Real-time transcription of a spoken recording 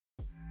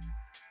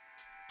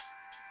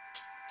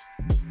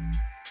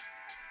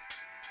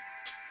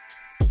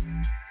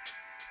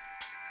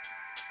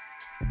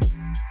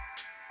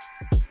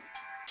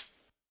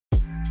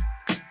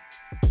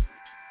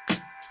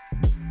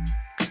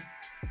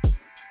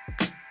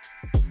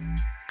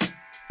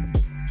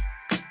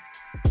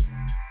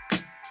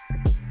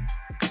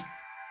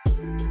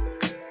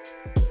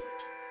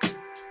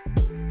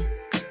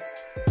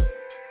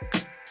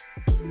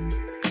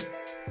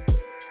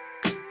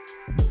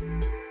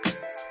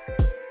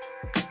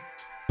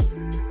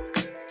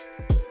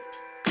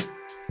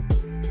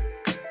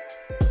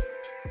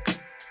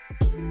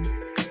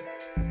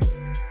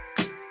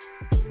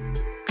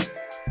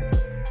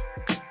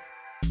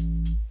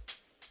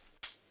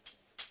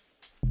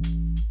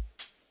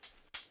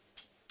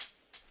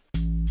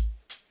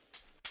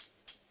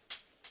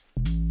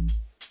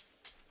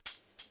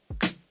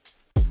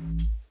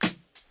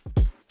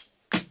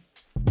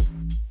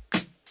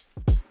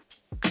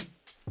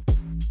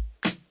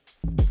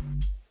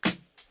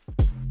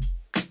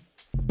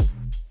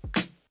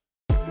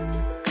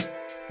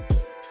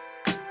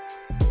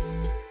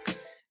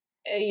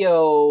Hey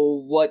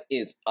yo, what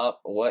is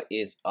up? What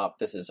is up?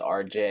 This is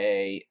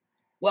RJ.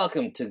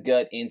 Welcome to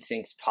Gut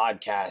Instincts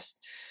Podcast.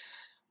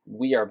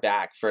 We are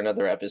back for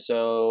another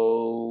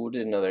episode,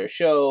 another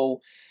show.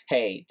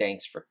 Hey,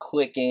 thanks for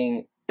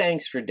clicking.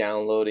 Thanks for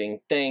downloading.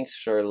 Thanks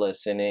for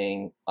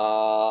listening.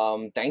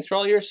 Thanks for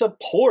all your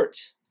support.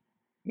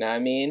 Know what I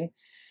mean?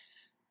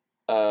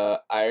 I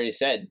already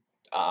said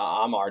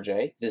I'm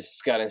RJ. This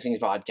is Gut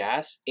Instincts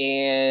Podcast,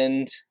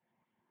 and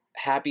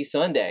happy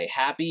Sunday.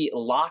 Happy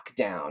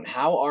lockdown.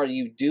 How are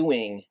you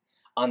doing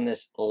on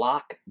this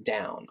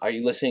lockdown? Are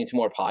you listening to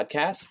more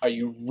podcasts? Are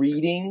you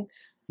reading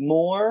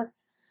more?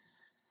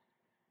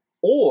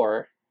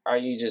 Or are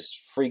you just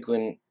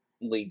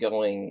frequently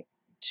going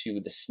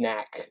to the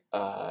snack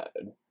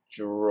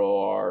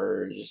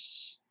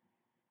drawers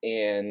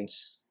and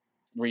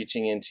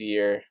reaching into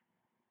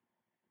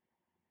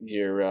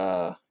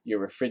your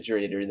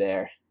refrigerator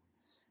there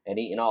and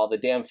eating all the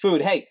damn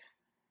food? Hey,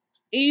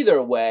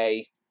 either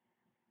way,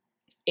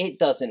 it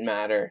doesn't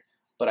matter,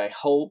 but I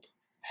hope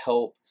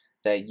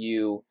that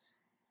you,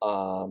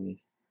 are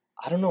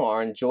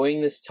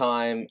enjoying this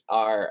time,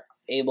 are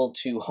able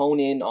to hone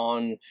in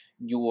on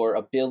your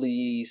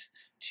abilities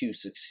to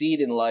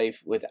succeed in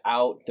life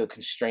without the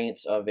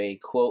constraints of a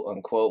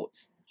quote-unquote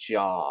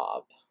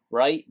job,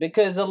 right?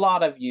 Because a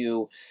lot of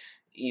you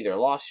either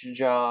lost your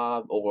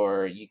job,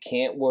 or you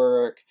can't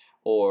work,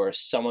 or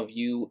some of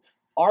you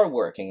are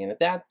working, and if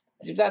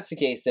that's the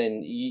case,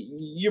 then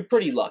you're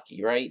pretty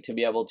lucky, right? To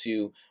be able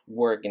to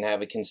work and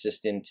have a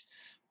consistent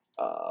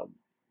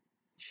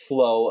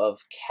flow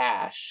of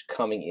cash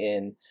coming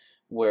in,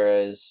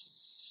 whereas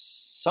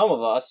some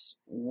of us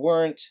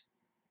weren't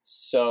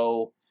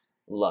so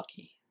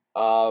lucky.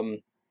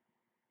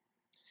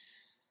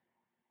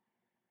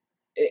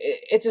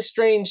 It's a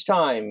strange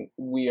time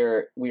we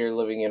are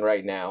living in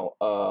right now.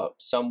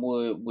 Some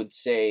would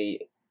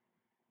say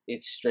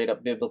it's straight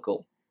up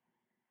biblical.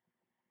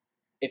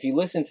 If you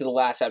listen to the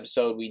last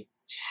episode, we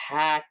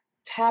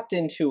tapped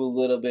into a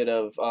little bit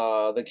of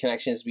the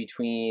connections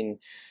between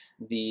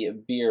the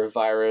beer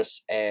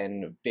virus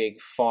and big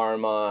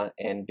pharma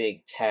and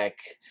big tech,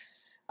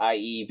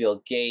 i.e.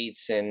 Bill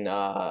Gates and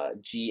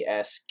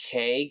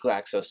GSK,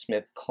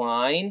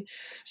 GlaxoSmithKline.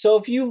 So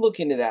if you look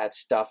into that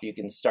stuff, you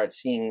can start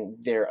seeing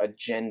their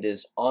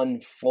agendas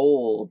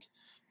unfold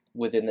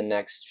within the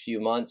next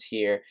few months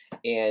here.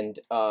 And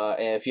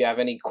if you have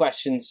any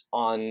questions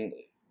on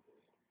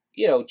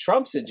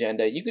Trump's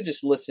agenda, you could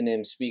just listen to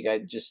him speak. I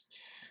just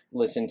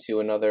listened to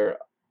another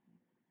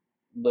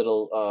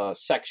little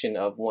section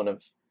of one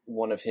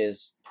of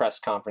his press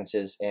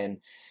conferences, and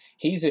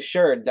he's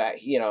assured that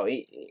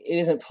it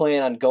isn't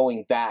plan on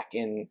going back.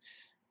 And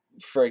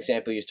for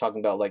example, he was talking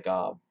about like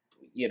a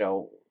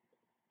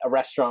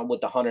restaurant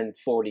with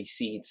 140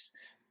 seats.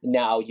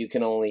 Now you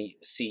can only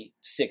seat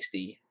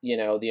 60.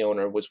 The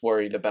owner was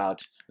worried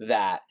about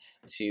that,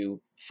 to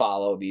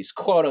follow these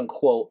quote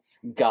unquote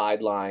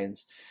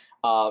guidelines.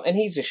 And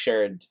he's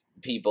assured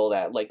people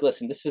that, like,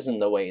 listen, this isn't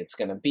the way it's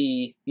going to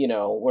be.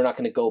 We're not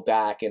going to go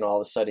back and all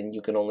of a sudden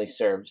you can only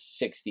serve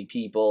 60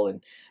 people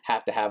and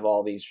have to have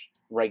all these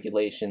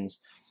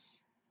regulations.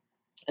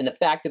 And the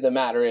fact of the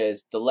matter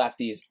is, the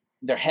lefties,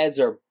 their heads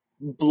are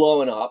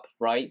blowing up,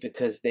 right?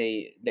 Because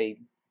they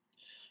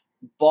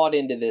bought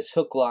into this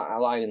hook,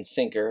 line, and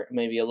sinker.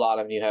 Maybe a lot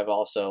of you have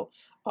also,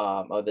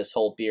 of this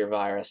whole beer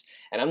virus.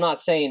 And I'm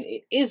not saying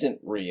it isn't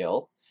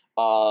real,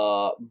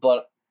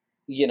 but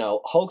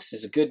hoax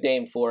is a good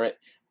name for it,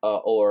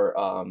 or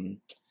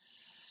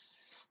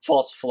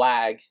false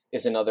flag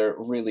is another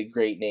really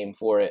great name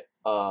for it.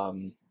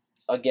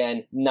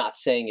 Again, not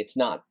saying it's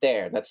not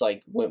there. That's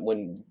like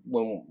when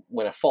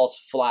a false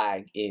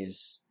flag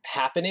is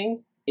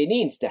happening, it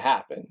needs to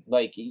happen.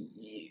 Like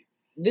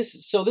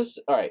this. All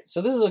right.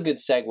 So this is a good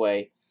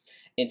segue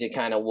into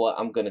kind of what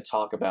I'm going to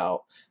talk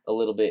about a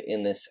little bit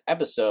in this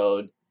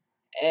episode.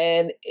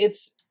 and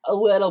it's a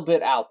little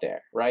bit out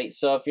there, right?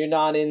 So if you're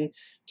not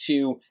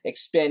into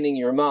expanding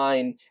your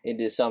mind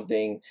into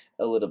something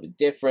a little bit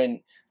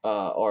different,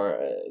 or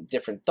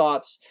different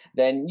thoughts,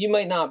 then you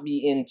might not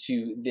be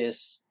into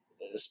this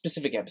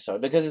specific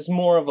episode, because it's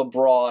more of a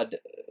broad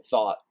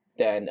thought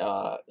than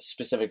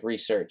specific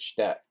research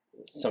that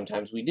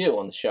sometimes we do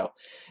on the show.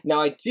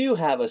 Now, I do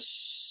have a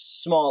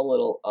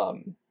small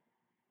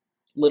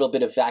little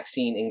bit of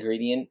vaccine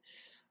ingredient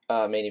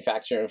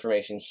manufacturer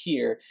information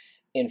here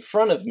in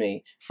front of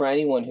me for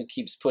anyone who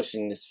keeps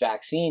pushing this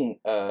vaccine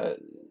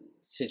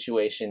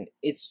situation.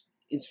 It's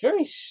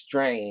very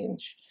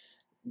strange,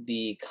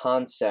 the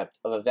concept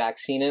of a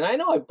vaccine, and I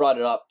know I brought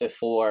it up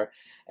before.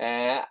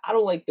 I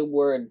don't like the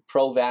word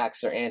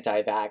pro-vax or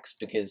anti-vax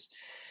because,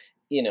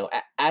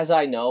 as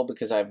I know,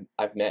 because I've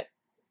met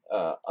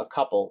a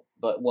couple,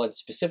 but one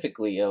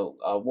specifically,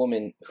 a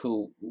woman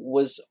who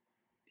was,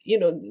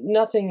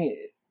 nothing.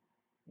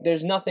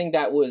 There's nothing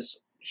that was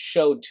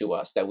showed to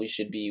us that we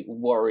should be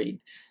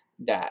worried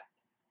that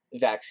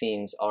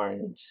vaccines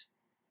aren't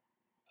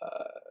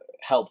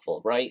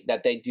helpful, right?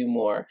 That they do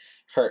more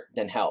hurt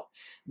than help.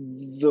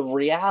 The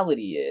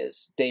reality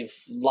is they've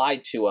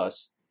lied to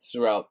us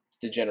throughout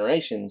the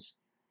generations,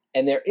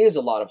 and there is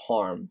a lot of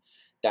harm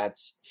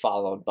that's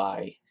followed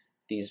by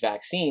these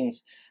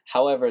vaccines.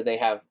 However, they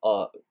have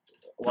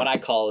what I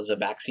call is a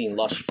vaccine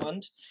lush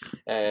fund,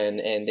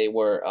 and they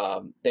were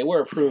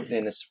approved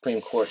in the Supreme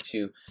Court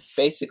to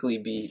basically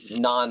be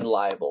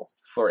non-liable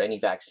for any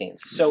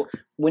vaccines. So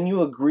when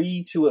you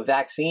agree to a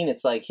vaccine,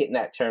 it's like hitting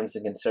that terms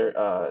of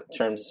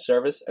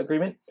service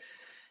agreement.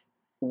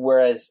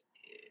 Whereas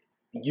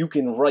you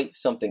can write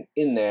something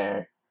in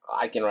there,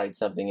 I can write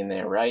something in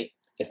there, right?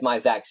 If my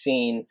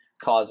vaccine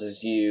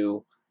causes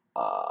you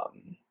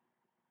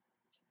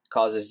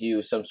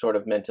some sort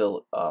of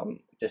mental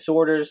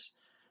disorders,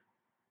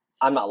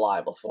 I'm not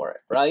liable for it,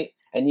 right?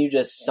 And you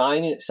just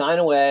sign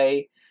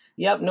away.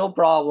 Yep, no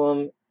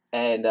problem.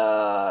 And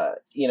and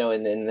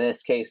in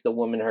this case, the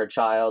woman, her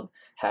child,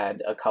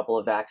 had a couple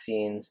of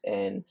vaccines,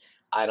 and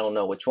I don't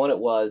know which one it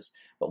was,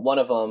 but one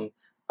of them,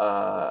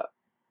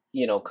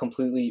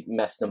 completely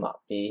messed him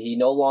up. He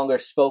no longer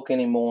spoke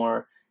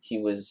anymore. He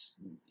was,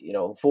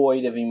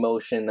 void of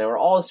emotion. There were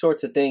all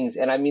sorts of things,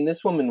 and I mean,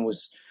 this woman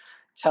was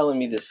telling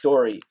me the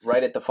story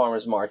right at the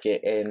farmer's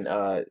market, and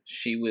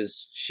she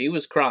was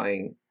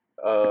crying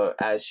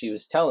as she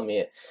was telling me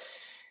it.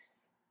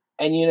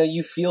 And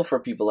you feel for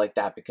people like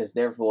that because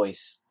their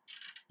voice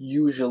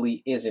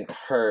usually isn't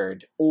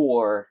heard,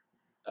 or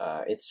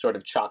it's sort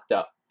of chalked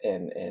up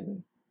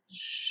and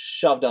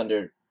shoved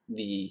under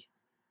the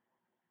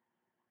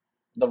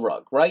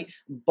rug, right?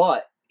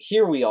 But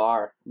here we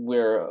are,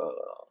 where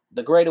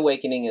the Great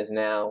Awakening is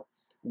now.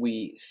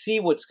 We see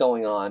what's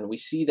going on. We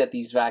see that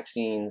these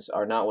vaccines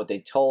are not what they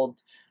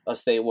told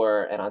us they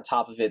were, and on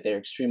top of it, they're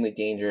extremely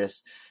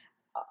dangerous.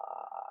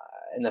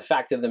 And the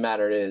fact of the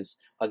matter is,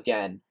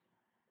 again,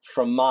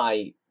 from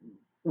my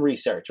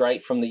research,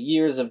 right, from the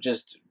years of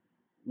just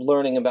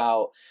learning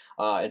about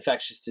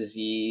infectious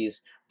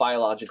disease,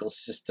 biological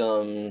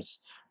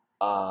systems,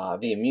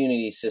 the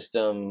immunity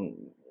system,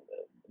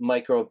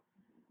 microbiology,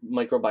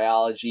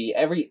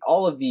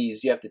 all of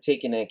these you have to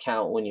take into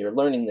account when you're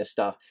learning this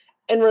stuff.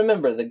 And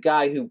remember, the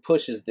guy who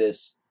pushes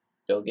this,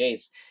 Bill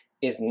Gates,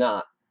 is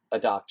not a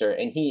doctor,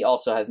 and he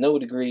also has no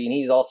degree, and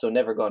he's also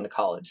never gone to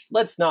college.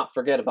 Let's not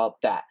forget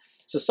about that.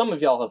 So some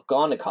of y'all have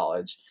gone to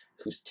college,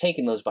 who's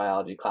taken those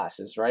biology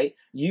classes, right?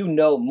 You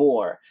know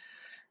more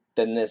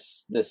than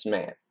this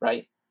man,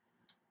 right?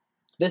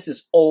 This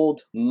is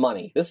old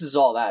money. This is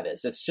all that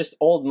is. It's just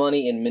old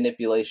money and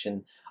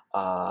manipulation,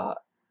 and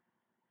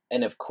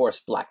of course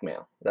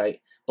blackmail,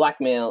 right?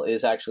 Blackmail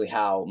is actually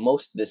how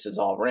most of this is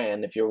all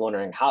ran. If you're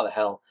wondering how the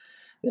hell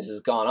this has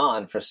gone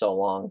on for so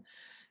long,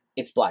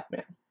 it's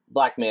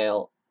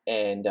blackmail,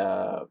 and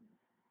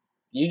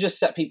you just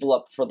set people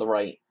up for the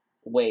right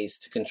ways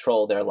to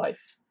control their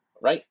life,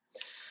 right?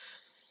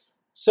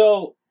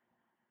 So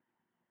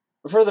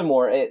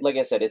furthermore, like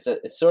I said, it's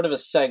sort of a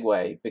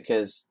segue,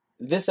 because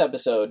this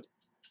episode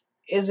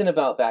isn't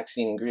about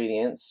vaccine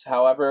ingredients.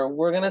 However,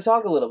 we're going to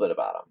talk a little bit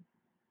about them,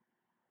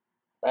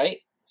 right?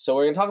 So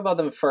we're going to talk about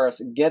them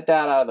first, get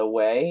that out of the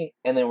way,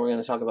 and then we're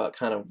going to talk about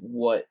kind of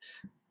what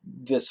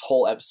this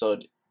whole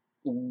episode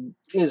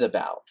is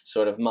about,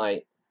 sort of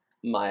my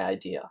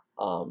idea.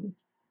 And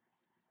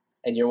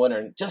you're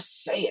wondering,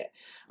 just say it.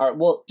 All right,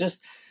 well,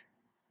 just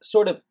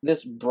sort of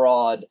this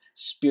broad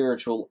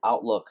spiritual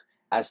outlook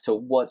as to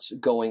what's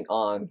going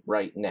on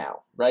right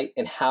now, right?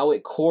 And how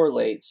it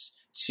correlates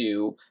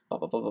to a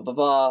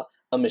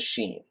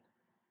machine.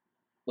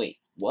 Wait,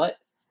 what?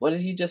 What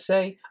did he just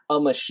say? A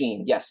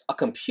machine. Yes, a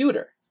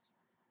computer.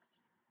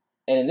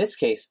 And in this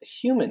case, a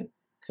human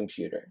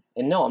computer.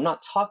 And no, I'm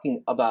not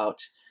talking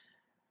about,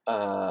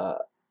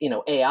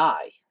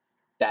 AI.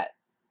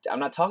 I'm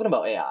not talking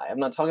about AI. I'm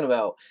not talking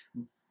about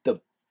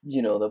the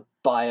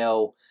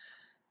bio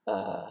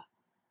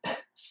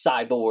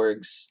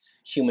cyborgs,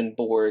 human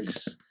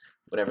borgs,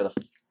 whatever the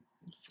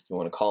you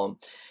want to call them.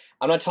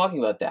 I'm not talking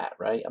about that,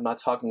 right? I'm not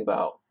talking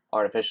about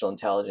artificial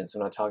intelligence.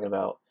 I'm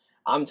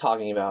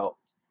talking about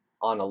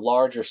on a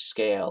larger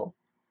scale.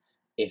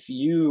 If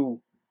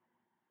you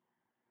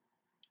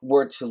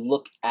were to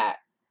look at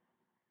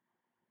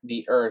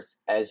the Earth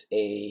as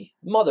a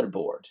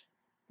motherboard,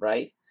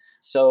 right?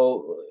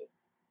 So,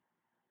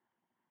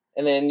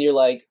 and then you're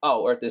like,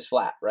 oh, Earth is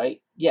flat,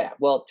 right? Yeah,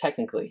 well,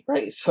 technically,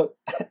 right? So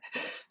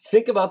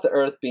think about the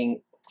Earth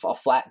being a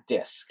flat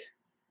disk,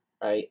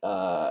 right?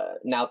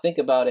 Now think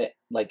about it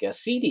like a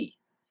CD,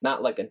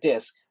 not like a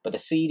disk, but a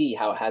CD,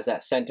 how it has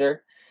that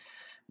center.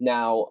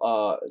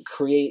 Now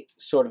create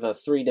sort of a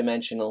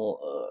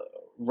three-dimensional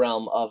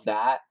realm of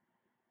that.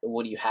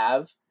 What do you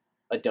have?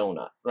 A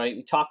donut, right?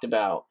 We talked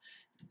about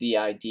the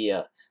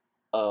idea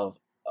of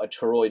a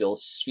toroidal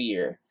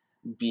sphere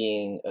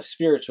being a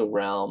spiritual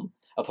realm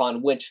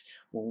upon which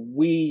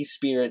we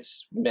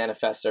spirits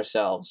manifest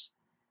ourselves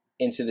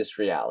into this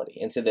reality,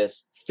 into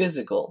this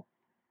physical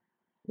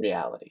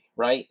reality,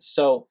 right?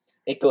 So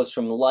it goes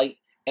from light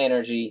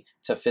energy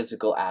to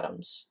physical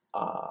atoms.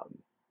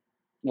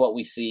 What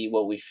we see,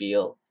 what we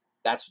feel,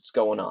 that's what's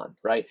going on,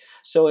 right?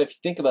 So if you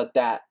think about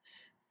that,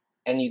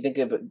 and you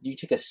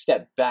take a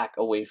step back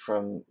away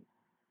from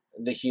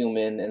the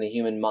human and the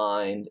human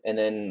mind, and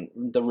then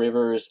the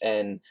rivers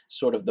and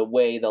sort of the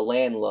way the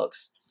land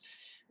looks,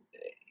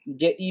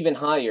 get even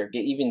higher,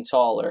 get even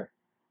taller.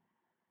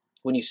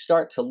 When you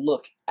start to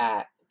look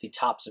at the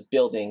tops of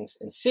buildings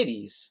and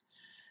cities,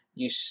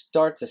 you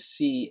start to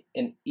see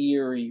an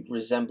eerie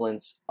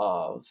resemblance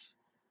of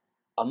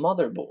a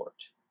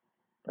motherboard,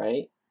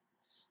 right?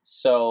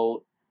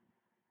 So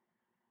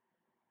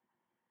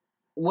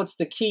what's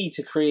the key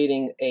to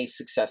creating a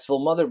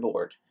successful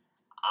motherboard?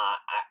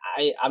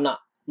 I'm not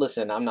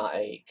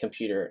a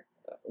computer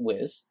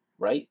whiz,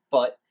 right?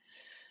 But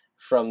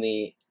from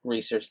the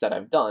research that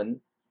I've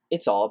done,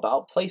 it's all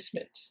about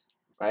placement,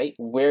 right?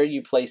 Where are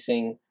you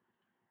placing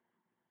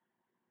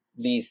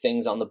these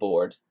things on the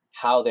board,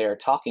 how they're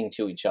talking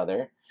to each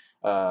other,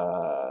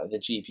 the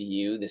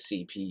GPU, the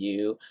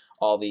CPU,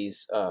 all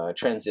these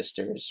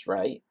transistors,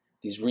 right?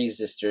 These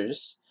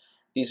resistors.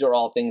 These are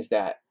all things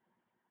that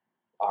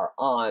are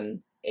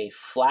on a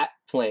flat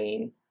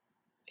plane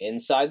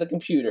inside the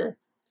computer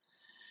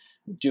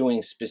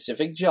doing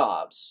specific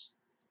jobs,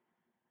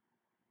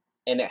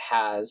 and it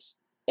has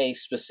a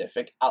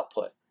specific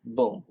output.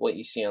 Boom, what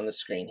you see on the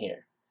screen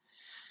here.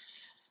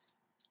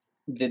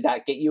 Did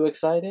that get you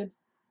excited?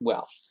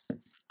 Well,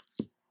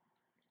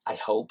 I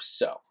hope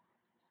so,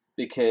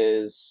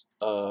 because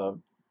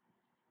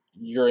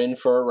you're in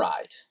for a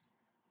ride.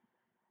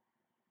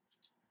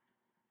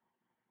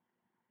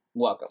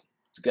 Welcome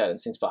to God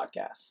Instincts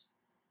Podcast.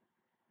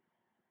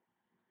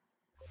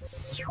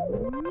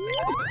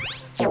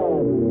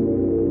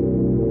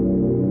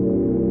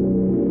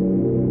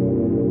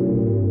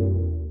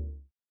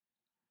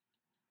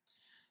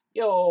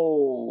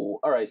 Yo,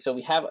 all right, so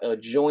we have a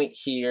joint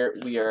here.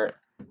 We are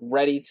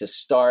ready to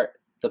start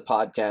the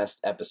podcast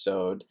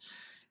episode.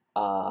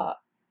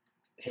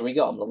 Here we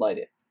go. I'm gonna light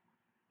it.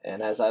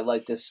 And as I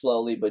light this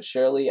slowly but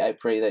surely, I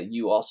pray that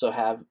you also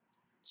have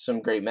some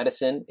great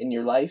medicine in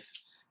your life,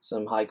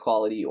 some high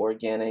quality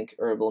organic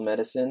herbal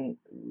medicine,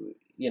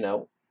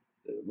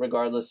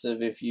 regardless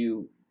of if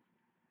you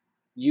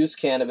use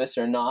cannabis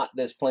or not.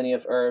 There's plenty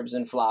of herbs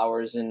and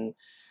flowers and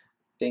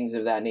things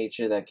of that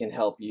nature that can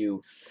help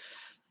you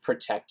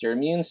protect your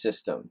immune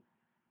system,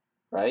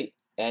 right?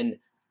 And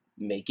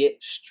make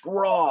it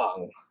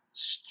strong.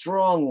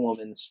 Strong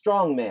woman,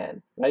 strong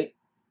man, right?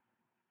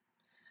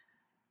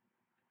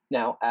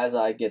 Now, as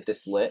I get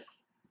this lit,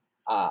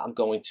 I'm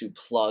going to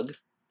plug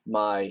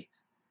my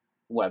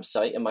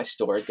website and my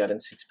store,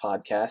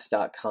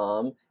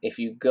 GutInstinctsPodcast.com. If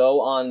you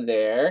go on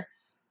there,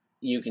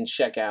 you can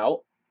check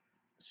out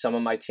some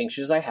of my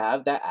tinctures I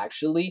have that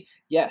actually,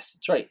 yes,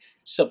 that's right,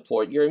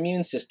 support your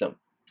immune system.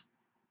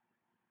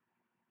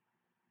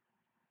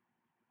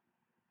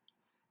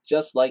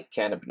 Just like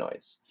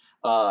cannabinoids.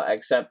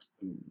 Except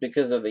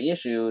because of the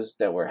issues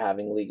that we're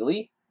having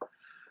legally,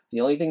 the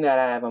only thing that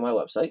I have on my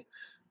website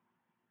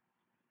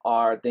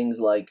are things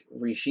like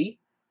reishi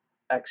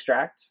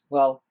extract.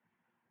 Well,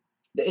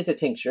 it's a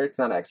tincture. It's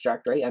not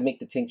extract, right? I make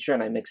the tincture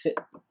and I mix it.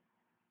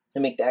 I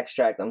make the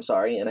extract, and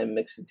I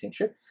mix the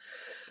tincture.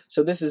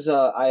 So this is,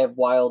 I have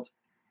wild,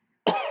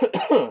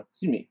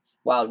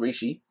 wild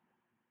reishi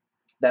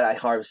that I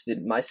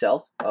harvested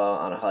myself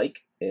on a hike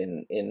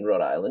in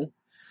Rhode Island.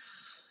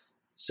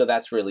 So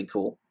that's really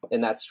cool.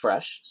 And that's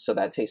fresh. So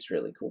that tastes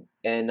really cool.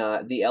 And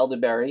the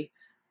elderberry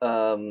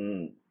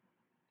heart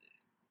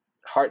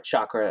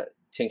chakra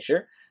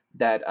tincture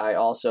that I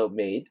also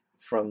made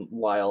from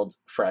wild,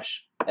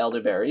 fresh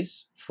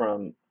elderberries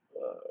from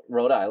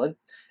Rhode Island.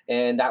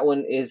 And that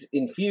one is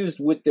infused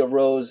with the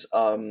rose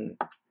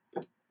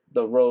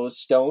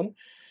stone,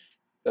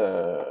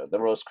 the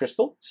rose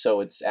crystal. So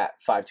it's at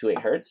 5 to 8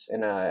 hertz.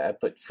 And I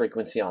put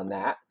frequency on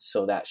that.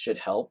 So that should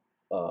help.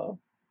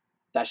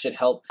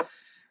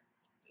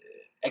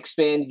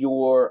 Expand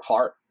your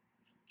heart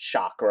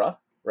chakra,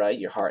 right?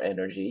 Your heart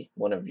energy,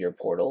 one of your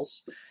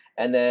portals.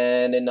 And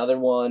then another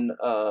one,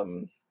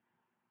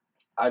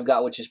 I've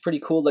got, which is pretty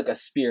cool, like a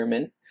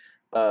spearmint.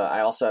 I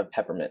also have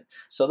peppermint.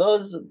 So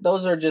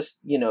those are just,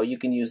 you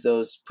can use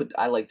those.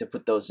 I like to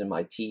put those in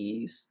my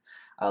teas.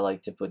 I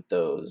like to put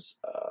those,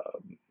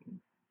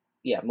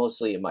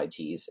 mostly in my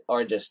teas,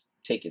 or just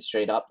take it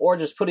straight up, or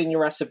just put in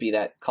your recipe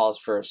that calls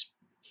for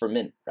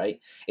mint, right?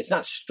 It's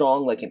not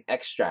strong like an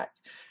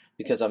extract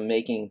because I'm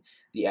making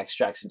the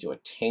extracts into a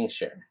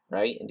tincture,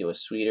 right? Into a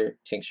sweeter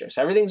tincture.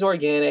 So everything's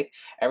organic.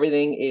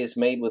 Everything is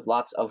made with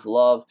lots of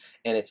love,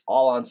 and it's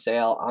all on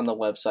sale on the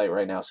website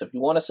right now. So if you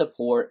want to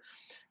support,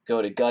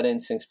 go to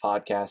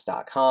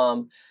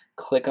gutinstinctspodcast.com,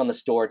 click on the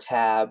store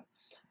tab.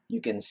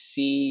 You can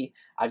see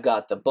I've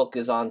got the book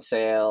is on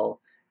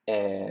sale,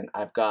 and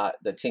I've got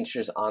the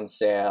tinctures on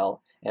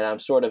sale, and I'm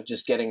sort of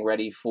just getting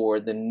ready for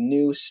the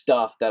new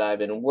stuff that I've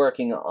been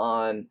working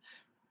on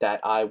that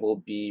I will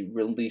be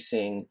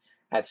releasing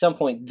at some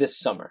point this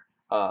summer.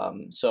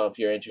 So if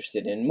you're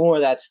interested in more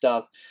of that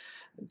stuff,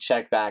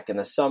 check back in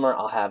the summer.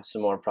 I'll have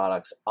some more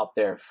products up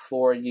there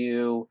for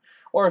you.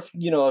 Or if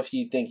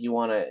you think you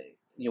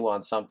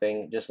want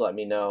something, just let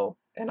me know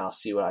and I'll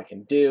see what I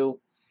can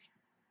do.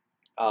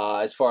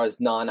 As far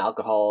as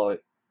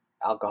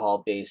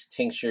alcohol-based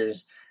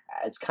tinctures,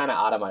 it's kind of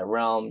out of my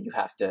realm.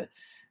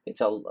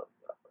 It's a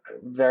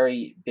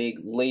very big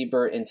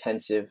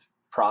labor-intensive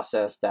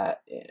process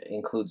that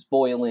includes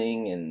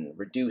boiling and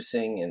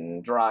reducing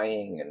and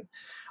drying and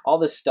all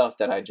this stuff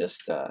that I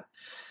just,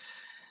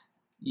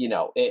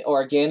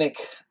 organic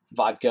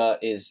vodka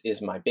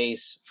is my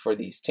base for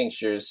these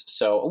tinctures.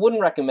 So I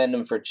wouldn't recommend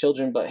them for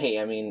children, but hey,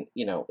 I mean,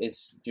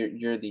 it's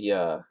you're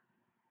the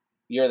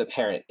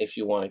parent if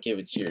you want to give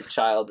it to your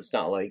child. It's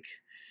not like,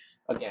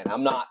 again,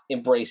 I'm not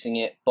embracing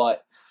it,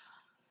 but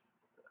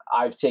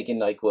I've taken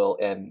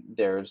NyQuil, and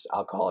there's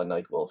alcohol in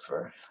NyQuil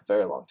for a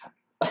very long time.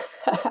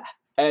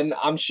 And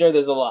I'm sure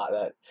there's a lot of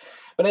that.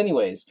 But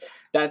anyways,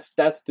 that's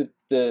the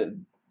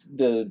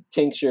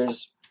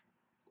tinctures.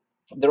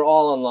 They're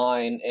all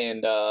online,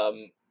 and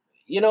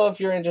if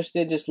you're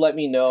interested, just let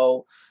me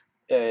know.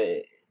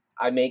 I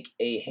make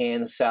a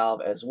hand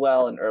salve as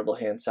well, an herbal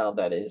hand salve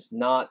that is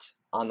not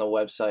on the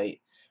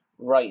website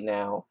right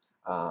now,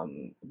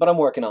 but I'm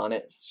working on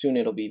it. Soon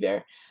it'll be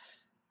there.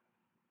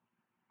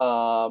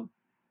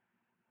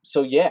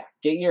 So yeah,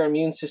 get your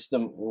immune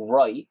system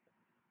right.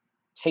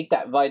 Take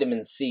that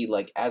vitamin C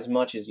like as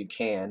much as you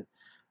can,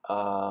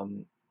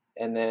 and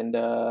then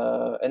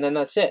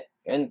that's it.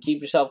 And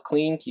keep yourself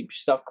clean. Keep your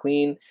stuff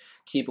clean.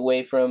 Keep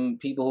away from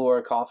people who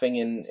are coughing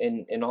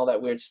and all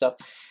that weird stuff.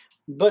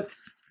 But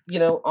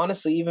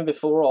honestly, even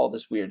before all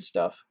this weird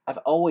stuff, I've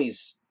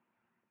always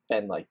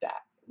been like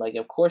that. Like,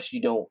 of course you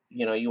don't.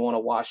 You want to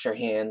wash your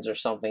hands or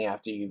something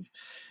after you've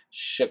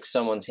shook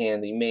someone's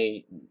hand that you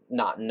may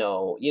not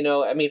know.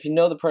 I mean, if you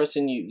know the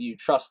person, you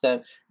trust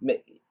them.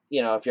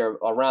 If you're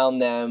around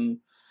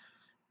them,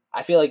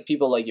 I feel like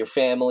people like your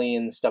family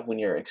and stuff, when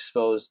you're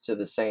exposed to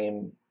the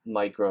same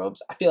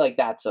microbes, I feel like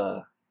that's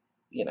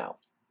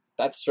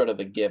that's sort of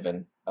a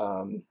given.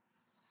 But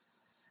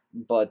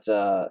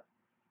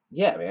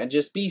yeah, man,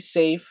 just be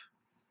safe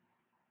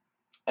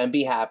and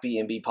be happy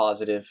and be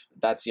positive.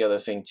 That's the other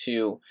thing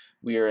too.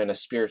 We are in a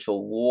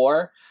spiritual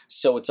war,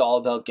 so it's all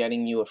about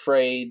getting you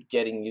afraid,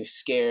 getting you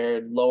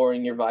scared,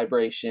 lowering your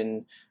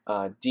vibration,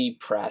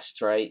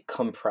 depressed, right?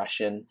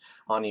 Compression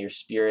onto your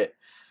spirit.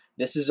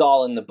 This is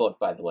all in the book,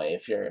 by the way.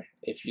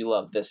 If you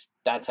love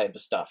that type of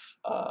stuff,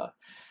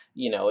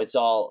 it's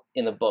all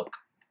in the book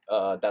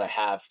that I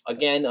have,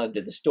 again,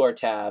 under the store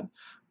tab,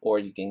 or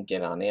you can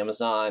get on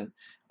Amazon.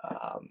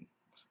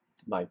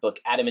 My book,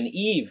 Adam and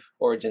Eve,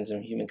 Origins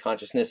of Human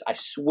Consciousness. I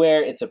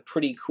swear it's a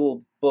pretty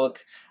cool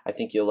book. I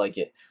think you'll like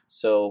it.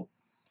 So,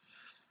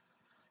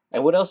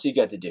 and what else you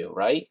got to do,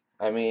 right?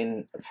 I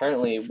mean,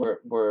 apparently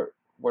we're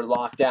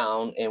locked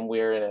down, and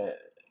we're in a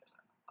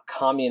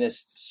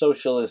communist,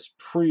 socialist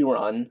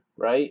pre-run,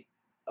 right,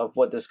 of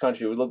what this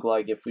country would look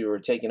like if we were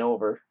taken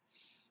over.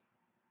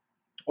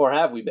 Or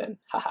have we been?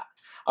 Haha.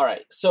 All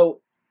right. So,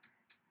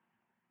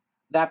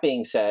 that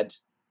being said,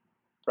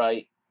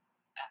 right,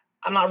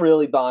 I'm not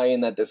really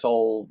buying that this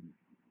whole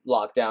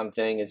lockdown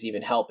thing is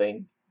even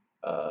helping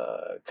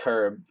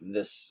curb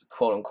this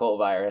quote-unquote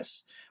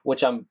virus,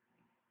 which I'm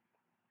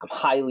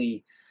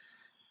highly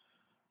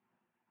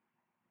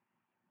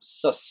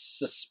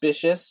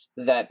suspicious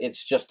that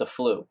it's just a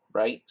flu,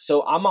 right?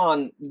 So I'm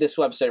on this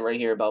website right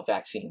here about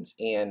vaccines,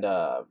 and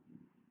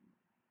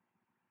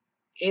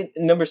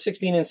number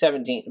 16 and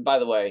 17, by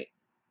the way,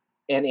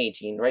 and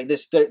 18, right?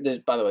 This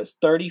by the way, is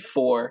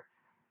 34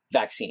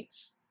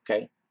 vaccines,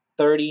 okay?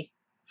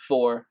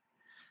 34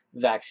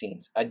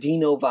 vaccines.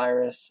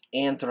 Adenovirus,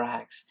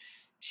 anthrax,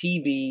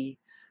 TB,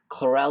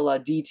 chlorella,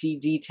 DT,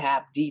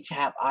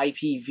 DTaP,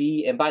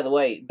 IPV. And by the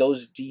way,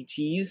 those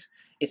DTs,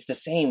 it's the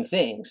same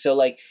thing. So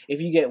like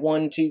if you get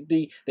 1, 2,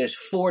 3, there's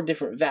 5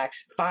 different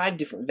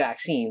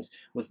vaccines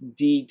with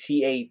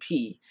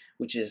DTaP,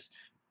 which is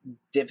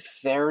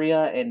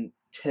diphtheria and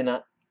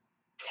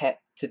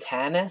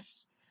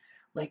tetanus.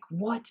 Like,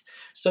 what?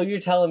 So you're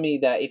telling me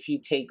that if you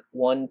take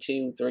 1,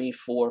 2, 3,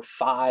 4,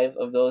 5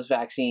 of those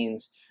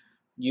vaccines,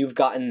 you've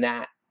gotten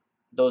that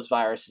those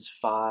viruses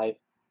 5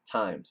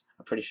 times.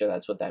 I'm pretty sure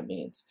that's what that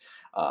means.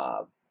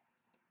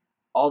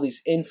 All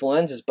these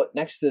influenzas, but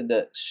next to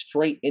the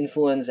straight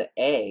influenza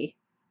A,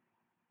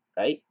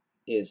 right,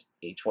 is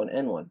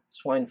H1N1,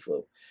 swine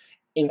flu.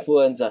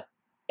 Influenza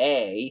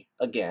A,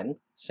 again,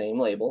 same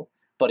label,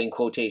 but in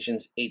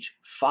quotations,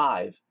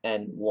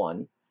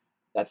 H5N1,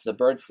 that's the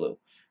bird flu.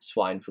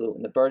 Swine flu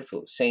and the bird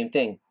flu, same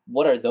thing.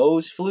 What are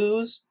those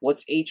flus?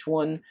 What's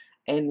H1N1,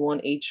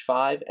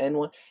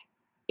 H5N1?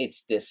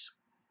 It's this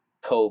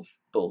cove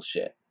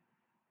bullshit,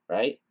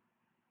 right?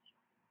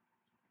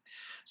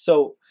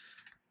 So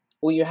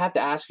what you have to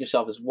ask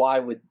yourself is, why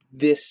would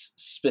this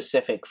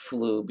specific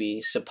flu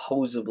be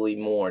supposedly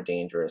more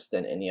dangerous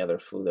than any other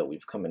flu that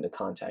we've come into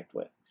contact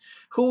with?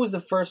 Who was the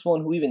first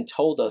one who even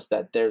told us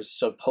that there's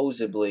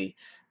supposedly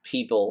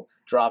people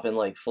dropping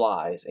like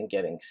flies and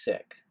getting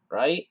sick,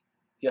 right?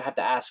 You have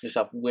to ask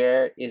yourself,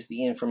 where is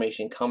the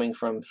information coming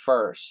from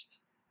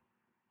first?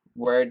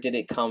 Where did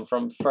it come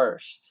from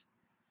first?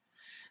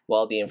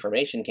 Well, the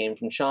information came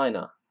from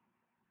China.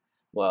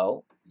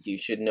 Well, you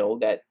should know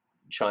that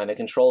China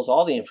controls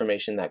all the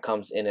information that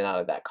comes in and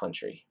out of that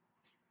country.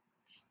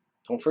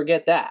 Don't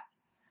forget that.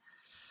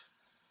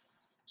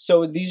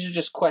 So these are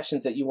just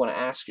questions that you want to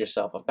ask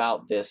yourself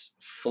about this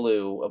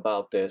flu,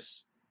 about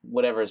this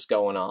whatever's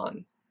going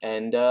on.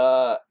 And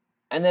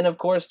then of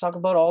course talk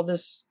about all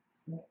this,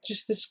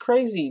 just this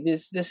crazy,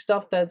 this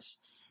stuff that's...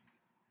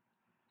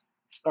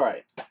 All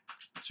right.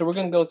 So we're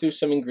going to go through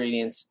some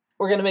ingredients.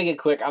 We're going to make it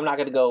quick. I'm not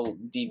going to go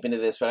deep into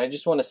this, but I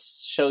just want to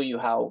show you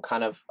how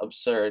kind of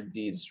absurd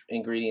these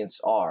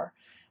ingredients are.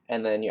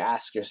 And then you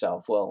ask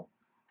yourself, well,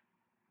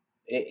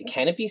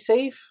 can it be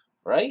safe,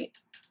 right?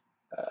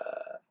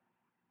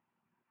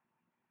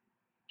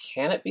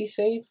 Can it be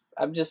safe?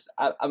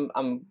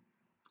 I'm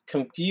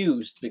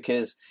confused,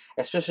 because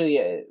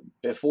especially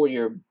before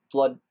your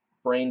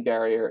blood-brain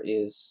barrier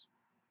is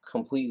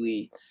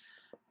completely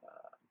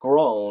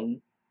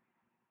grown,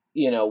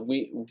 you know,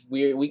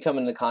 we come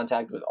into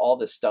contact with all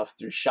this stuff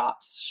through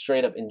shots,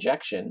 straight up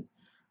injection,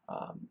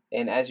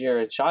 and as you're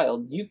a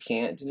child, you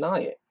can't deny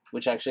it,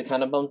 which actually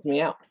kind of bums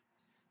me out,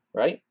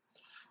 right?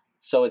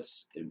 So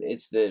it's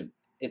the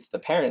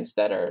parents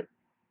that are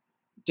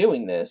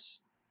doing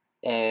this,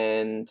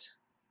 and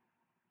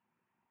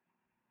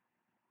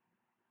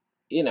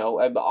you know,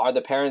 are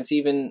the parents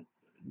even?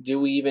 Do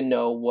we even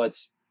know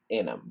what's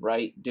in them,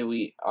 right?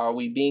 Are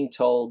we being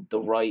told the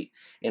right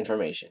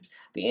information?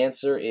 The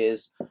answer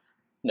is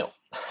no.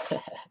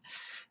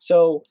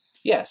 So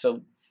yeah,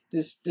 so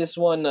this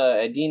one,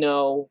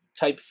 adeno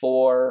type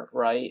 4,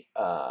 right?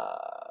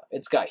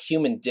 It's got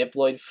human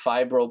diploid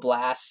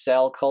fibroblast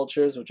cell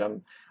cultures, which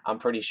I'm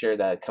pretty sure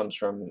that comes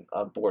from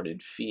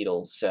aborted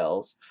fetal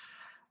cells.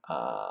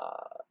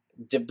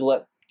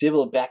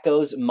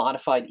 Diblebecco's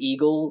modified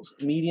eagle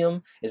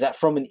medium. Is that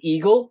from an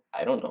eagle?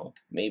 I don't know.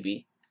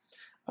 Maybe.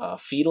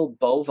 Fetal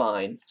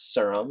bovine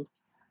serum.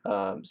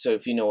 So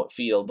if you know what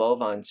fetal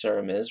bovine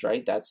serum is,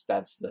 right? That's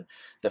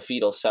the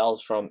fetal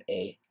cells from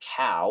a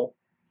cow,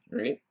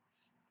 right?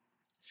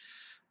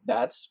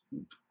 That's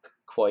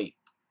quite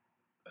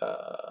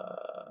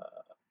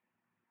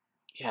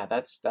yeah,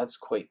 that's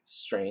quite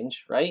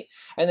strange, right?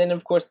 And then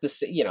of course the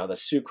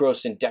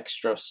sucrose and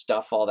dextrose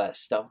stuff, all that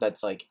stuff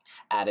that's like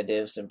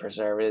additives and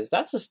preservatives.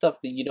 That's the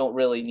stuff that you don't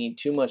really need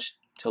too much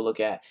to look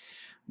at.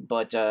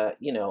 But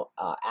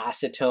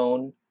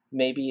acetone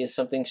maybe is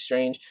something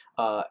strange.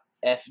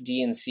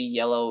 FD&C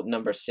yellow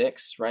number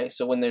 6, right?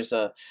 So when there's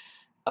a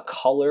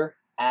color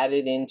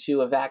added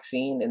into a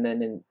vaccine, and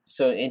then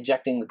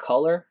injecting the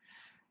color,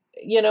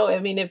 you know, I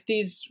mean, if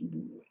these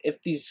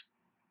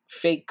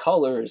fake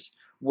colors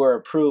were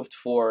approved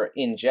for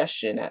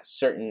ingestion at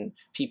certain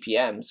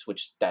ppms,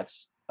 which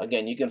that's,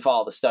 again, you can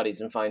follow the studies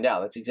and find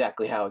out that's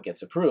exactly how it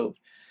gets approved.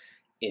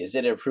 Is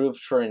it approved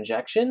for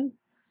injection?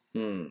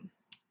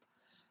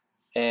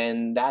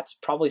 And that's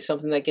probably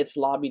something that gets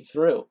lobbied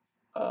through.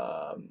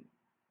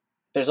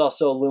 There's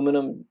also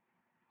aluminum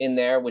in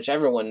there, which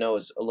everyone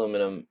knows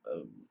aluminum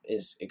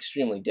is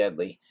extremely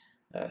deadly,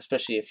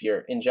 especially if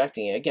you're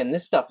injecting it. Again,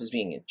 this stuff is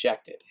being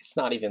injected. It's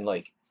not even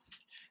like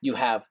you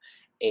have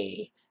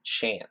a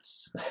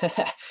chance.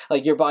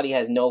 Like your body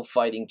has no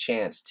fighting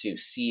chance to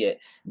see it,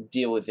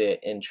 deal with it,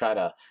 and try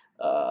to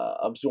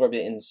absorb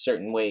it in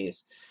certain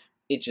ways.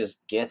 It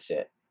just gets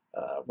it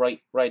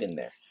right in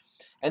there.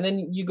 And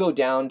then you go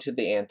down to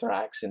the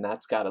anthrax, and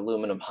that's got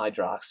aluminum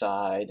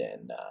hydroxide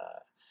and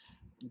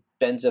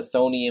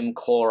benzothonium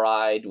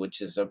chloride,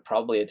 which is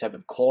probably a type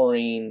of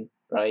chlorine,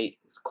 right?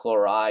 It's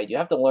chloride. You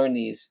have to learn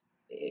these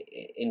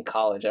in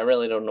college. I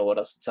really don't know what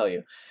else to tell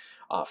you.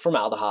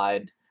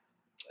 Formaldehyde.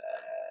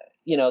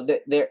 You know,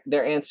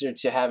 their answer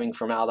to having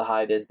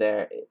formaldehyde is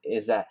that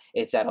it's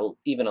at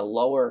even a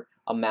lower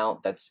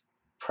amount that's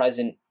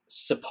present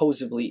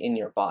supposedly in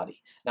your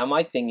body. Now,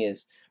 my thing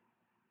is,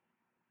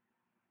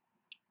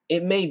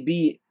 it may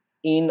be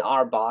in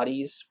our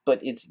bodies, but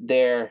it's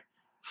there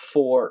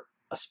for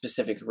a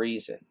specific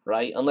reason,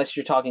 right? Unless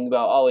you're talking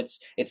about,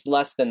 it's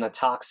less than the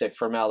toxic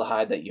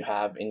formaldehyde that you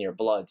have in your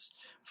bloods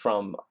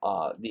from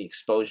the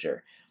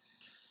exposure.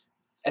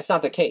 That's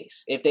not the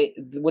case.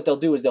 What they'll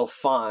do is they'll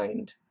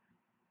find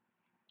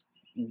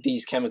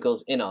these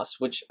chemicals in us,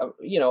 which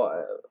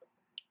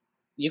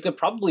you could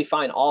probably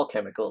find all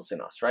chemicals in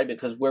us, right?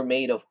 Because we're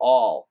made of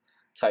all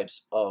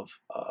types of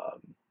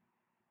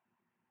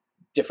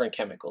different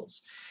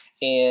chemicals,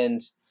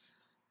 and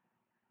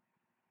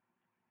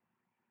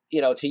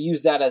to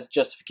use that as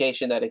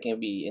justification that it can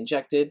be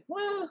injected,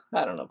 well,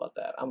 I don't know about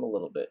that. I'm a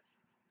little bit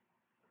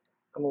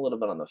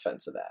on the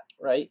fence of that,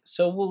 right?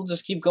 So we'll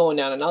just keep going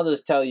down, and I'll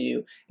just tell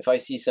you if I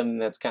see something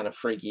that's kind of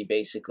freaky.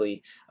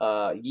 Basically,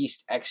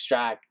 yeast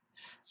extract.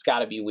 It's got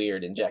to be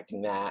weird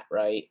injecting that,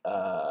 right?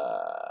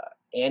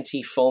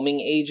 Anti-foaming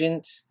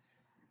agent.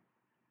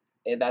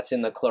 That's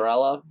in the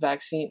chlorella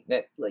vaccine.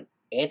 That like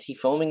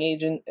anti-foaming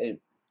agent.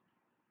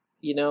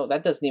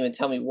 That doesn't even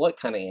tell me what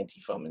kind of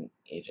anti-foaming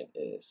agent it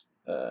is.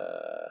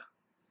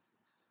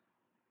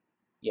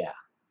 Yeah.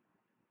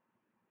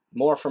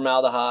 More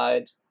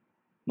formaldehyde.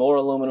 More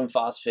aluminum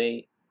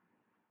phosphate,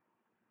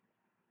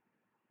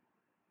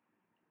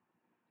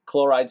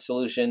 chloride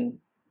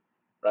solution,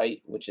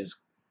 right, which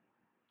is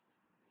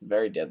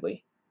very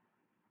deadly.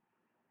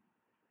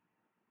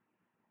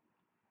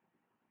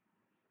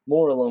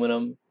 More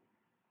aluminum.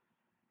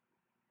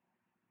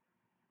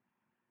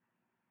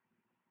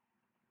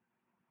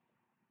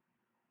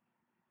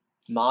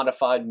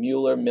 Modified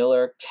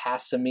Mueller-Miller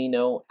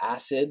Casamino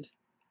acid.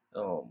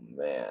 Oh,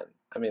 man.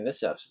 I mean, this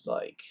stuff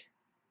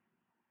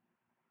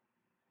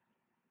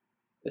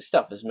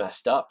is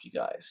messed up, you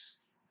guys.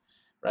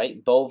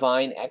 Right?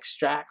 Bovine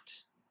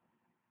extract.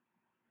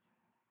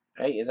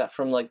 Right? Is that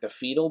from like the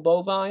fetal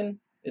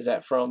bovine?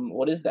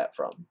 What is that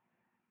from?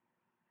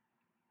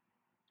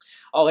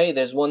 Oh, hey,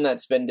 there's one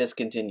that's been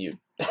discontinued.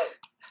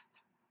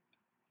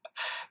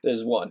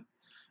 There's one,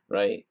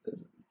 right?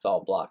 It's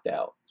all blocked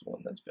out. There's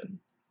one that's been.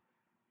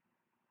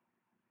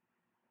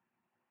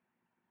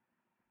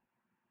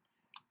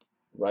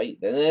 Right?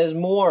 Then there's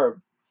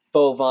more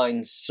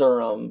bovine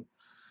serum.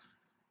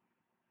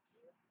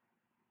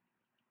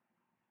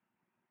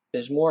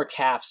 There's more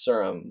calf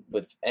serum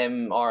with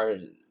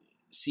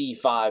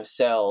MRC5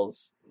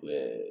 cells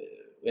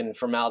and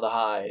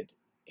formaldehyde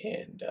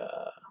and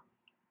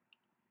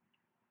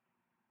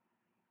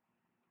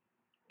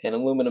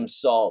aluminum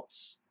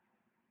salts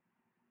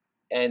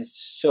and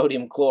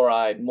sodium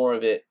chloride, more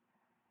of it.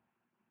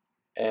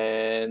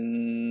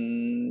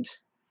 And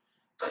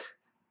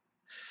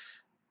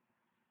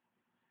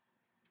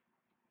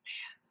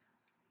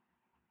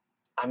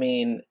I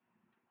mean,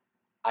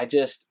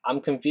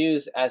 I'm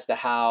confused as to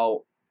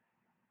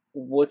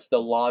what's the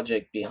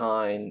logic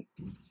behind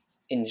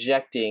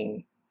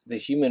injecting the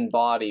human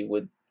body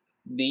with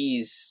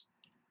these,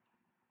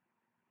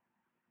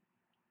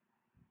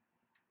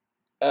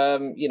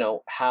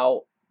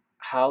 how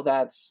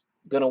that's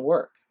gonna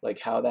work, like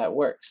how that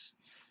works.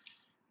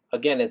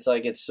 Again, it's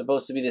like it's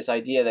supposed to be this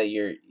idea that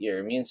your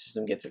immune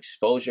system gets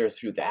exposure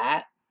through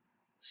that,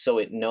 so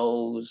it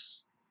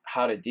knows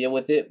how to deal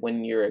with it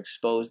when you're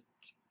exposed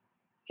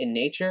in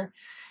nature.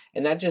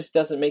 And that just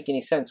doesn't make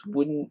any sense.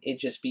 Wouldn't it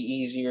just be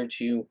easier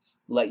to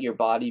let your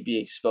body be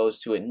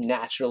exposed to it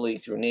naturally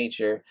through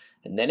nature,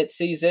 and then it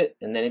sees it,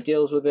 and then it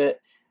deals with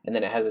it, and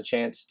then it has a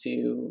chance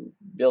to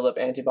build up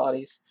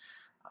antibodies?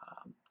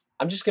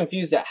 I'm just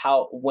confused at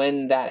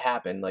when that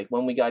happened, like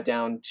when we got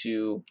down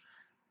to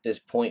this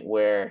point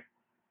where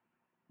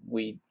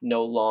we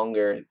no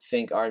longer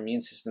think our immune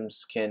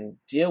systems can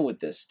deal with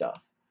this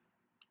stuff.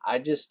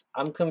 I'm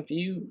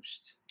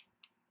confused.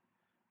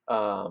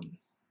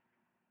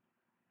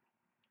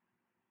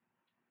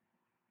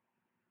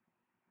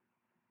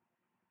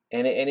 And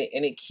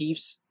it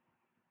keeps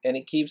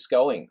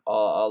going.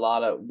 A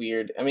lot of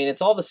weird. I mean,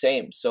 it's all the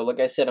same. So, like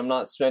I said, I'm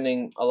not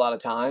spending a lot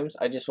of times.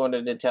 I just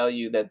wanted to tell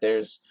you that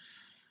there's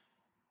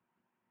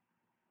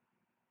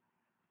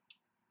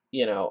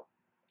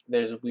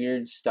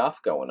weird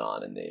stuff going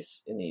on in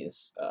these,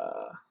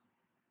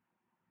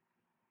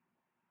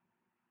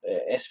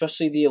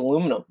 especially the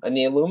aluminum. And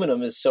the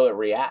aluminum is so it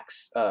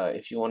reacts.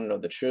 If you want to know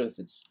the truth,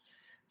 it's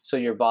so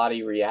your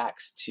body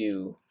reacts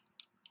to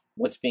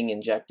what's being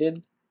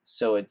injected.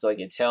 So it's like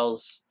it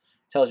tells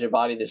your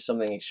body there's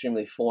something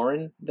extremely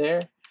foreign there,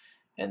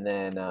 and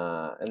then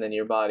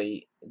your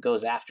body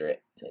goes after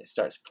it, and it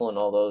starts pulling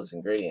all those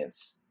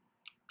ingredients.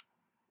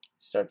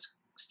 Starts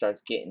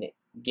getting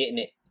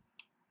it.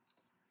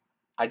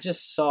 I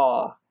just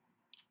saw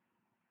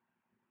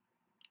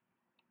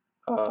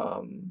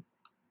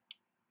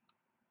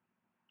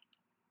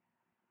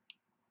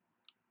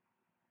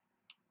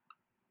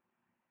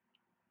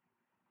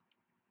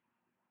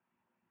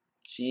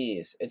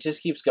Jeez, it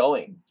just keeps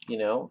going,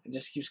 It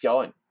just keeps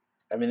going.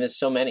 I mean, there's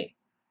so many.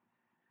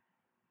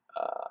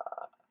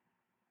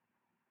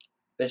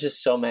 There's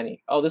just so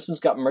many. Oh, this one's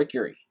got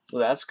mercury.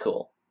 Well, that's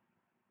cool.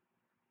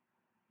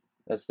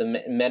 That's the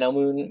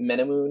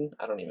Menomoon.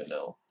 I don't even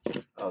know.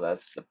 Oh,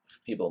 that's the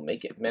people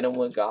make it.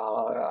 Menomoon.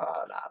 God,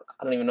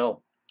 I don't even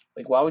know.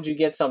 Like, why would you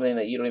get something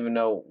that you don't even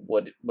know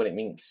what it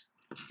means?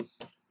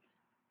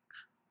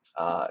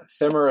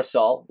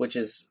 Thimerosal, which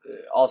is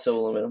also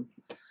aluminum.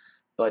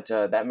 But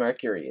that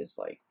mercury is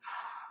like,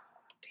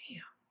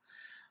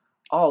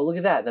 Oh, look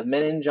at that. The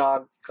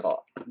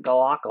meningococcal,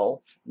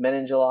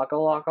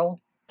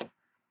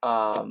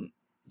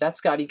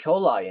 that's got E.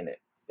 coli in it.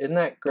 Isn't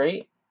that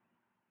great?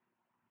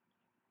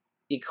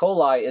 E.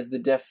 coli is the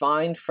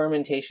defined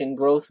fermentation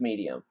growth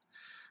medium.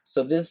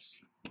 So this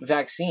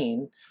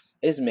vaccine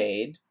is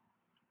made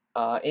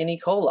in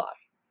E. coli.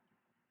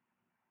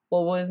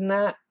 Well, wasn't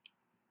that?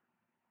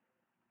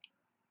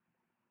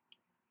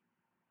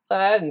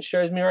 That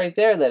ensures me right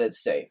there that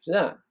it's safe.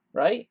 Yeah,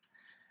 right?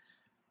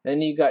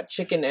 Then you got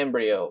chicken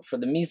embryo for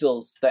the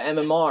measles, the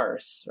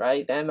MMRs,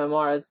 right? The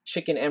MMR, that's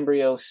chicken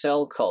embryo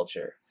cell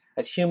culture.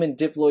 That's human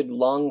diploid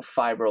lung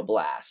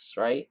fibroblasts,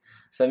 right?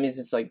 So that means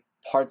it's like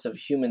parts of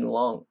human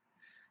lung.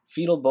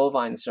 Fetal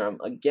bovine serum,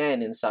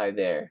 again inside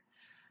there.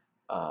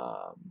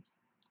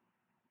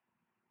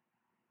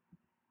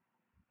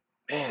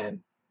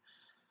 Man,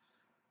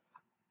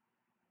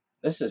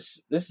 this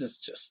is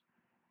just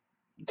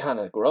kind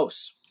of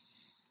gross.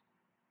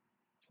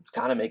 It's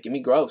kind of making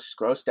me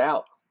grossed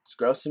out. It's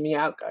grossing me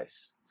out,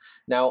 guys.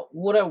 Now,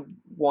 what I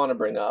want to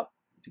bring up,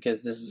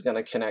 because this is going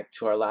to connect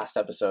to our last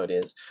episode,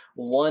 is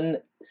one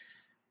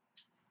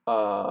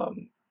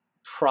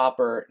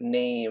proper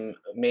name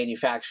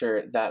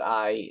manufacturer that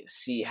I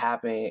see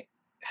happening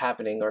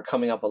or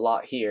coming up a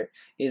lot here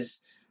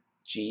is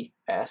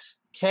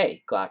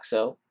GSK,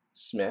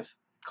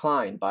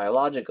 GlaxoSmithKline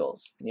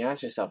Biologicals. And you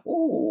ask yourself,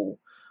 ooh,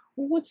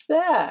 what's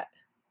that?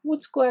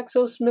 What's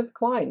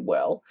GlaxoSmithKline?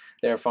 Well,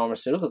 they're a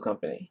pharmaceutical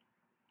company.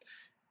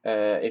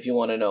 If you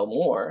want to know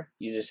more,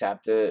 you just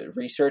have to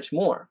research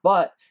more.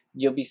 But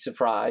you'll be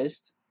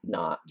surprised,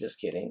 not just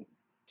kidding,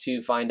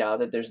 to find out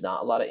that there's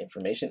not a lot of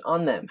information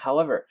on them.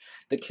 However,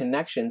 the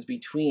connections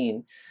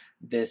between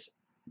this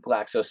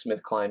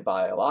GlaxoSmithKline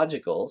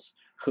Biologicals,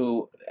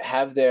 who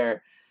have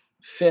their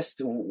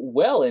fist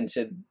well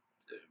into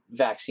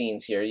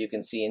vaccines here, you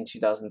can see in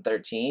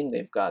 2013,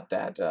 they've got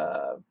that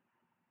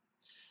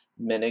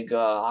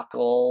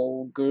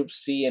meningococcal group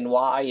C and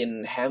Y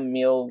and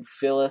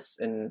Haemophilus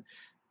and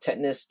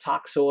tetanus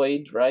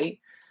toxoid, right?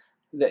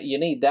 That you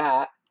need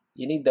that.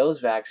 You need those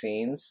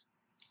vaccines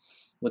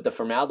with the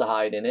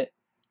formaldehyde in it.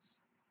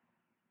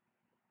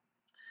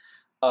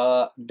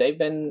 They've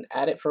been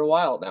at it for a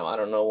while now. I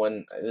don't know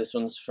when. This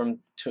one's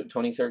from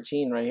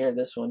 2013 right here,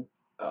 this one.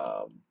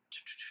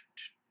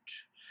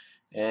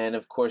 And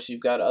of course you've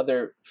got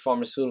other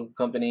pharmaceutical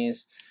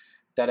companies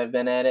that have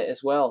been at it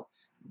as well.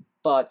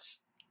 But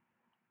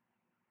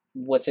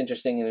what's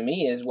interesting to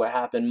me is what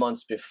happened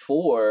months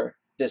before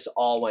this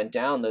all went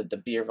down,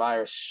 the beer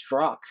virus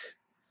struck,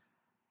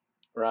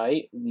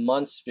 right?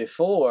 Months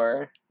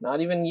before,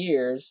 not even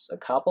years, a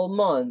couple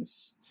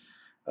months,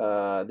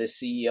 the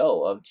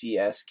CEO of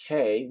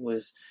GSK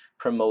was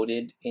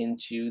promoted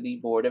into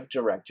the board of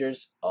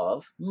directors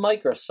of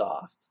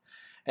Microsoft.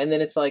 And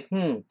then it's like,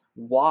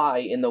 why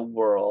in the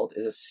world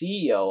is a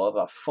CEO of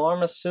a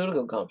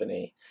pharmaceutical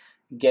company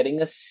getting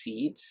a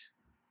seat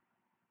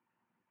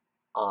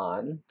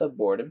on the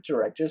board of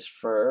directors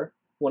for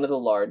one of the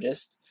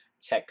largest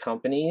tech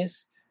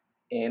companies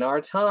in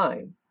our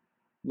time,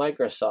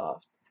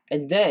 Microsoft?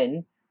 And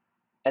then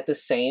at the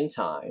same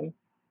time,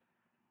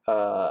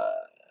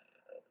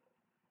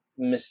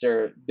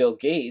 Mr. Bill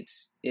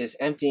Gates is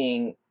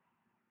emptying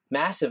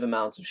massive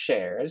amounts of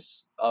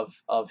shares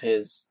of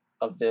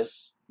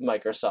this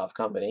Microsoft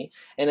company,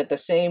 and at the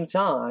same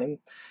time,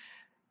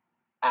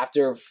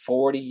 after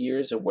 40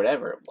 years or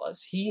whatever it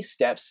was, he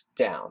steps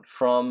down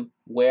from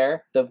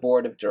where the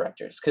board of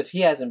directors, because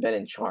he hasn't been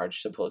in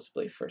charge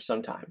supposedly for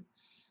some time.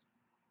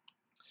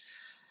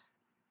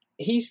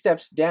 He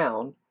steps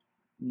down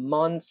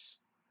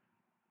months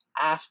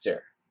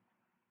after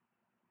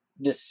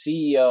the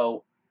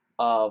CEO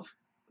of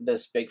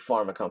this big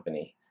pharma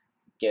company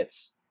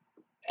gets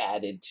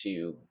added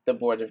to the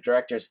board of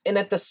directors. And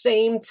at the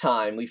same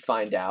time, we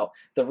find out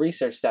the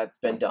research that's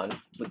been done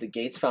with the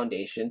Gates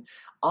Foundation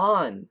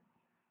on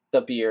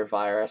the beer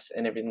virus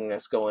and everything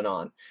that's going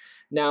on.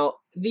 Now,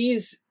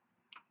 these,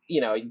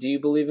 do you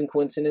believe in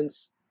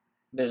coincidence?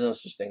 There's no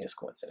such thing as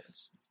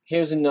coincidence.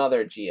 Here's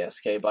another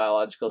GSK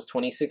Biologicals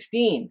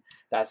 2016.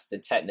 That's the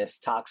tetanus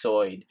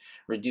toxoid,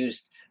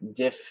 reduced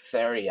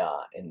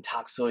diphtheria, and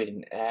toxoid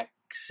and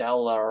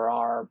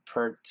accelerar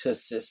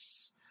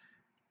pertussis.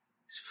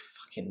 These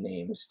fucking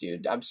names,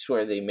 dude. I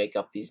swear they make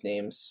up these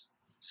names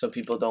so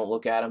people don't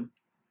look at them.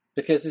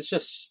 Because it's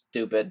just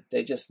stupid.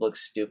 They just look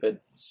stupid.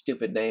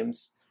 Stupid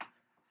names.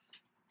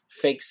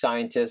 Fake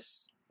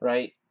scientists,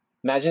 right?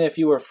 Imagine if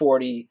you were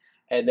 40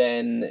 and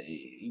then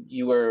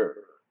you were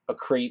a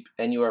creep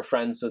and you were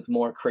friends with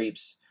more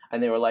creeps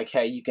and they were like,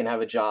 hey, you can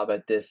have a job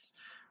at this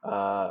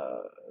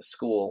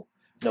school,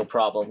 no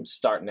problem,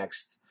 start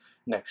next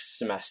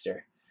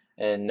semester,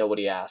 and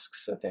nobody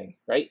asks a thing,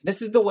 right?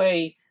 This is the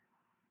way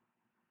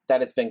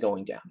that it's been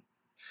going down.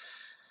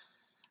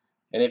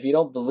 And if you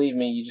don't believe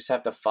me, you just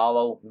have to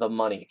follow the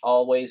money.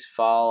 Always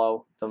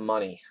follow the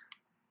money.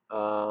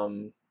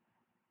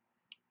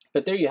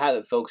 But there you have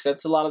it, folks.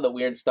 That's a lot of the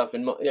weird stuff.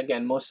 And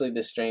again, mostly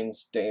the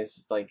strange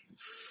things like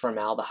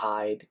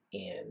formaldehyde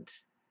and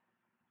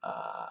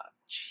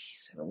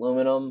and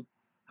aluminum.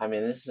 I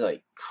mean, this is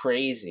like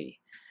crazy.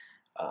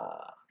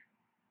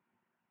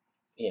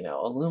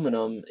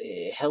 Aluminum,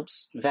 it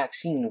helps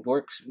vaccine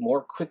works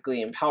more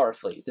quickly and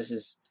powerfully. This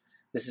is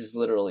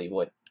literally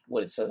what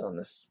it says on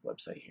this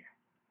website here.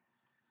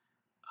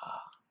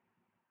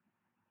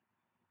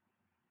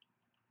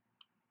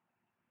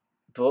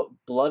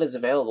 Blood is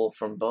available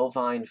from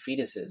bovine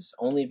fetuses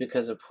only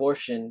because a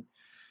proportion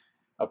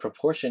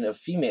of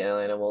female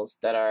animals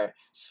that are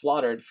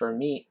slaughtered for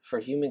meat for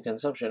human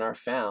consumption are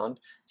found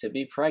to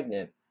be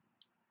pregnant.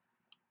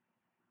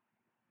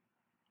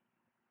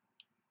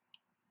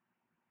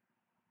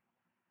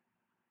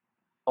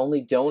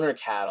 Only donor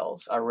cattle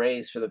are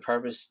raised for the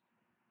purpose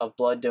of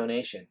blood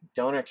donation.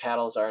 Donor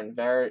cattle are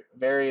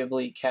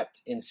invariably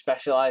kept in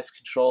specialized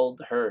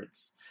controlled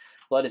herds.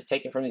 Blood is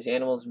taken from these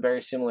animals in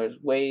very similar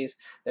ways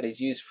that is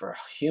used for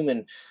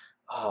human.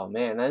 Oh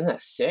man, isn't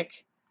that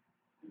sick?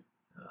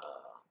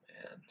 Oh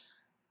man.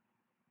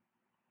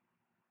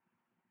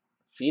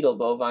 Fetal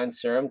bovine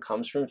serum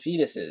comes from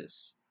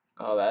fetuses.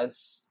 Oh,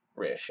 that's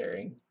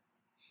reassuring.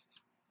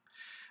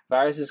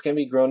 Viruses can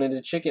be grown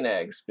into chicken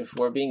eggs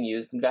before being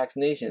used in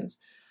vaccinations.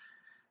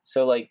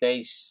 So, like,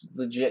 they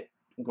legit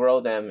grow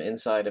them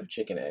inside of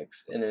chicken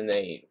eggs, and then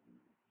they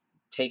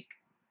take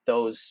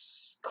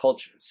those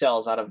culture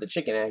cells out of the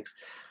chicken eggs,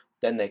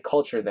 then they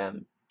culture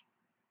them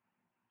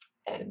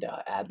and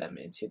add them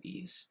into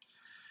these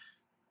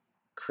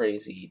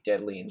crazy,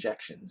 deadly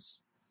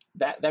injections.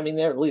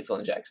 They're lethal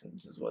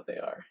injections, is what they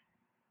are.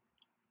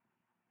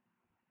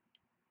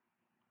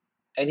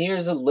 And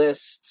here's a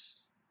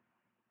list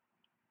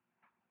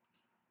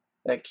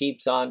that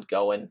keeps on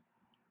going.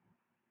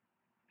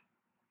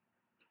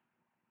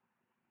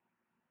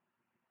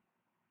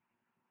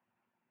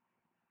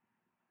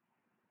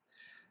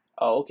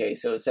 Oh, okay,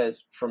 so it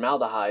says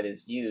formaldehyde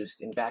is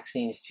used in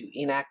vaccines to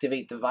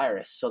inactivate the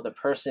virus so the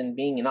person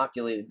being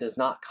inoculated does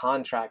not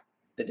contract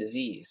the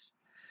disease.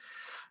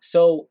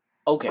 So,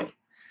 okay,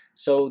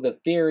 so the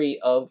theory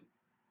of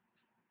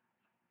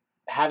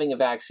having a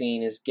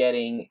vaccine is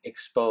getting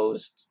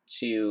exposed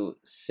to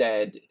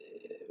said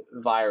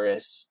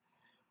virus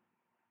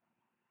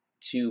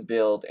to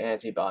build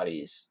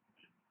antibodies.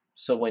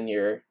 So when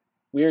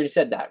we already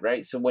said that,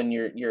 right? So when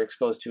you're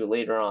exposed to it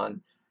later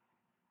on,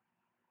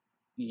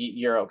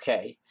 you're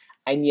okay.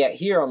 And yet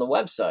here on the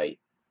website,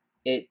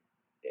 it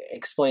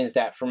explains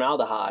that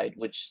formaldehyde,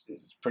 which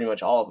is pretty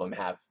much all of them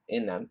have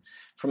in them,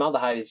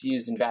 formaldehyde is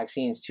used in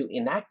vaccines to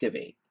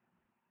inactivate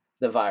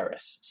the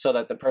virus so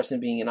that the person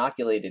being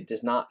inoculated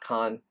does not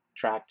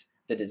contract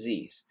the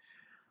disease.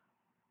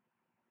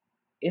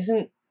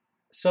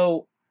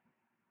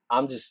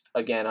 I'm just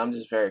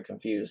very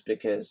confused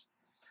because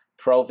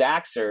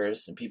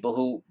pro-vaxxers and people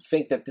who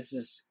think that this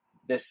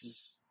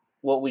is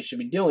what we should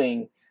be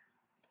doing,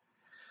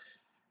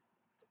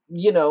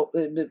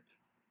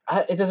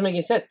 it doesn't make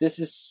any sense. This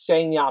is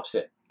saying the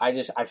opposite.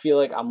 I feel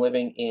like I'm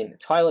living in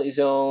Twilight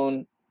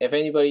Zone. If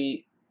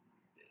anybody,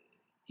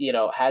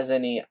 has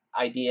any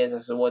ideas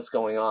as to what's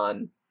going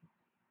on,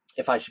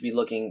 if I should be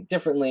looking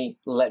differently,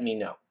 let me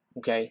know,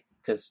 okay?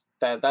 Because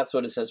that's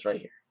what it says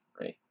right here,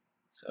 right?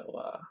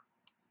 So,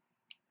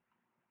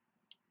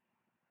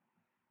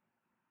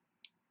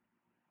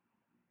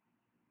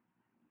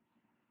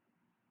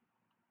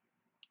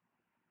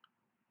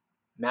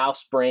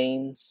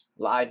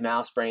 live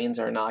mouse brains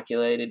are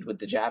inoculated with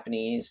the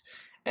Japanese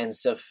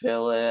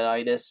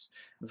encephalitis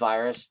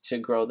virus to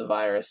grow the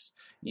virus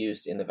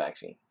used in the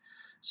vaccine.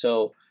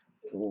 So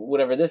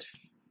whatever this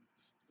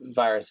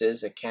virus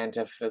is,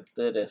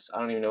 acanthaphilitis, I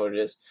don't even know what it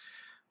is,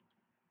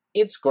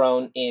 it's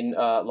grown in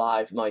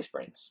live mice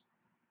brains.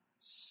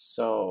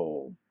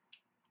 So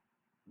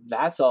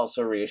that's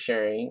also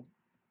reassuring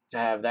to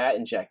have that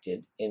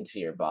injected into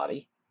your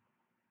body.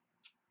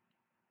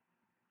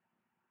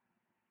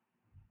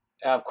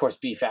 Of course,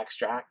 beef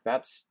extract.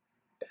 That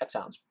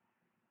sounds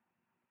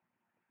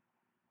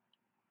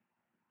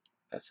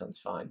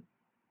fine.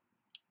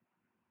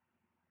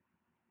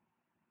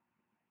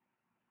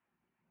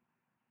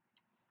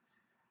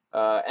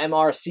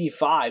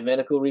 MRC5,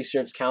 Medical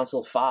Research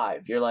Council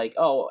 5. You're like,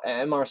 oh,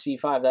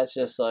 MRC5, that's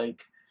just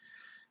like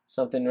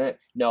something, right?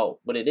 No,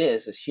 what it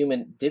is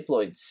human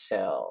diploid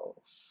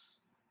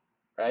cells,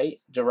 right?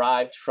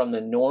 Derived from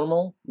the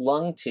normal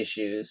lung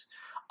tissues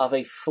of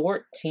a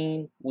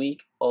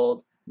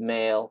 14-week-old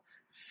male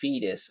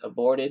fetus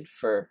aborted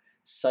for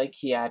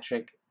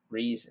psychiatric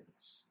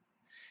reasons.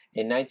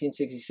 In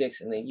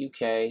 1966 in the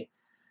UK,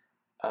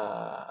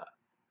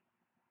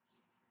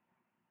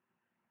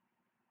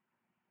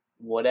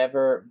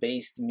 whatever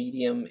based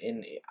medium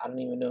in, I don't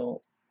even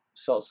know,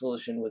 salt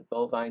solution with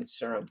bovine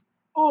serum.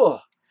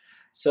 Oh,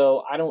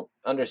 so I don't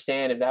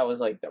understand if that was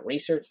like the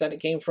research that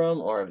it came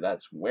from or if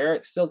that's where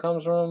it still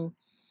comes from.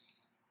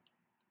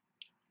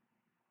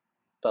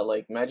 But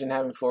like, imagine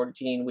having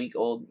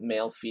 14-week-old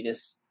male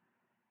fetus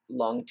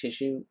lung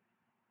tissue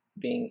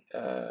being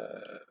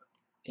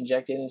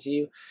injected into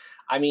you.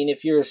 I mean,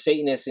 if you're a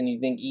Satanist and you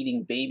think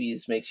eating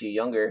babies makes you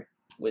younger,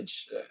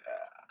 which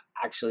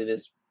actually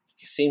this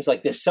seems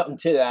like there's something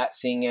to that,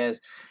 seeing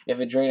as if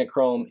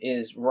adrenochrome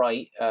is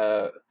right,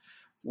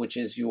 which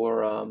is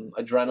your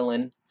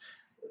adrenaline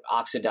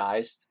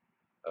oxidized,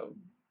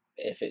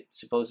 if it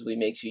supposedly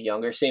makes you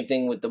younger. Same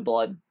thing with the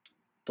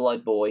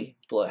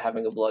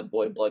having a blood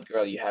boy, blood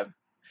girl. You have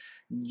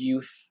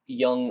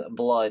young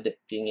blood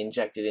being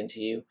injected into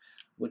you,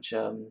 which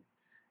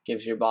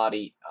gives your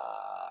body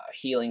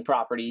healing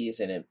properties,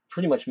 and it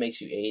pretty much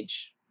makes you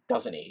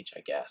doesn't age,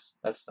 I guess.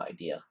 That's the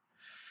idea.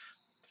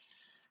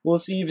 We'll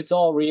see if it's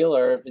all real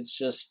or if it's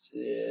just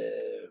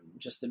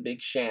a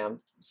big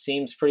sham.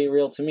 Seems pretty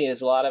real to me.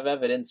 There's a lot of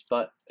evidence,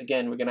 but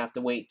again, we're going to have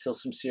to wait till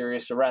some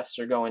serious arrests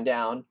are going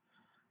down.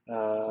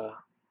 Thimerosal,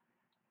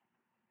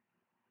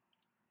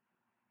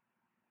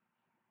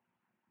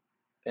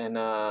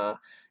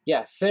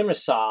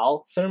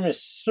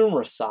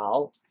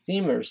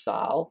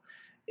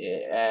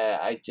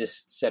 I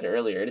just said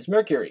earlier, it is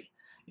mercury.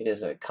 It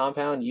is a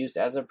compound used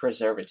as a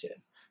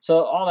preservative.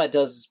 So all that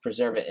does is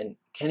preserve it, and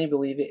can you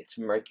believe it? It's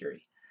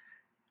mercury.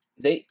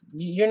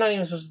 You're not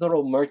even supposed to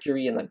throw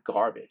mercury in the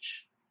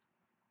garbage,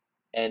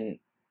 and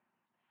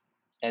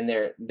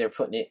they're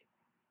putting it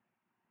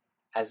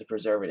as a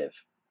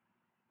preservative,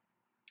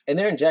 and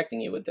they're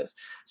injecting you with this.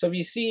 So if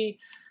you see,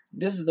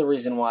 this is the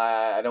reason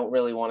why I don't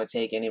really want to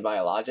take any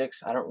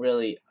biologics. I don't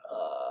really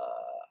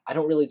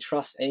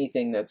trust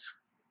anything that's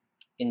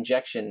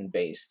injection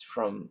based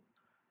from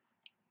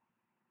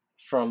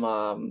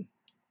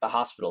the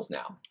hospitals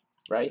now,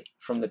 right?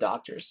 From the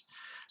doctors.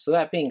 So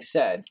that being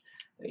said,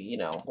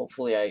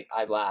 hopefully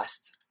I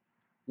last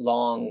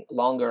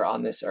longer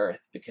on this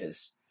earth,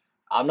 because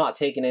I'm not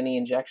taking any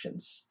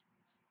injections.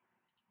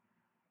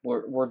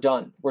 We're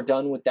done. We're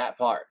done with that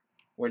part.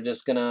 We're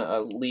just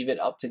gonna leave it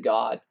up to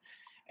God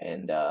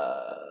and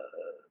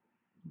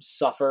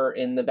suffer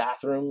in the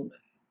bathroom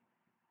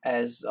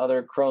as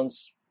other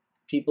Crohn's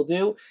people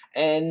do,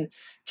 and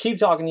keep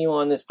talking to you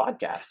on this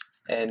podcast,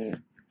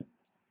 and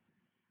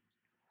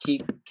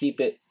keep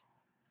it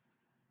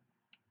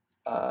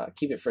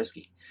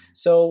frisky.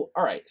 So,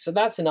 all right. So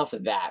that's enough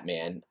of that,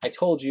 man. I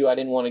told you I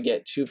didn't want to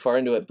get too far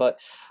into it, but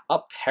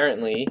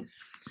apparently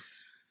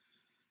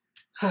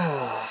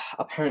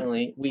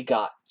we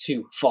got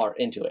too far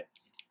into it.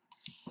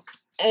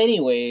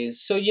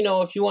 Anyways, so,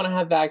 if you want to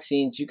have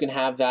vaccines, you can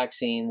have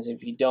vaccines.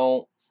 If you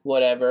don't,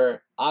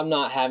 whatever. I'm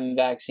not having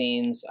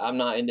vaccines. I'm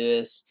not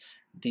into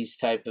these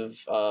type of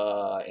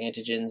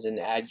antigens and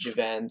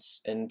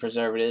adjuvants and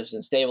preservatives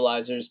and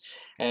stabilizers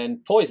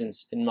and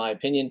poisons, in my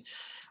opinion,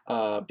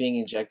 being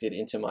injected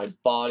into my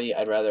body.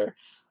 I'd rather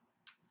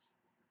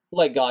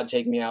let God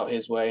take me out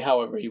his way,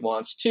 however he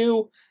wants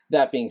to.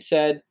 That being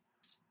said,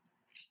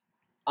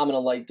 I'm going to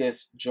light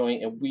this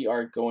joint, and we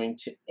are going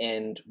to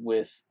end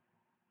with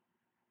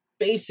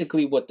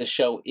basically what the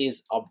show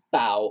is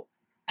about.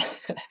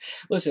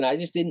 Listen, I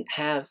just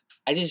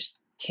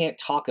can't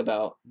talk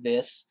about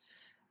this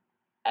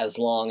as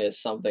long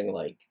as something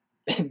like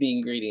the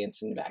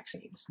ingredients in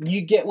vaccines.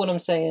 You get what I'm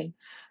saying?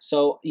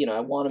 So, I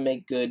want to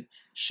make good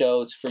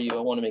shows for you.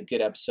 I want to make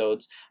good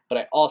episodes, but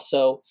I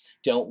also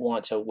don't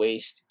want to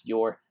waste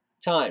your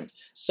time.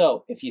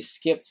 So if you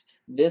skipped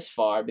this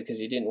far because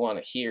you didn't want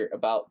to hear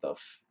about the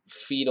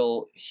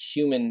fetal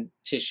human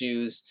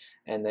tissues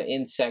and the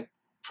insect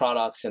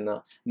products and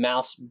the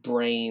mouse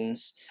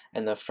brains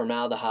and the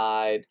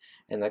formaldehyde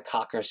and the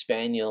cocker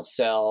spaniel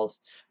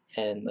cells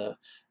and the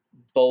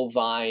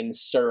bovine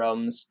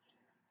serums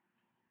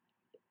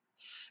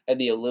and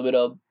the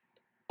aluminum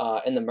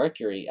and the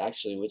mercury,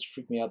 actually, which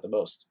freaked me out the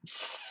most,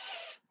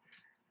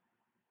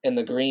 and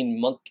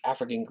the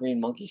African green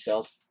monkey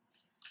cells.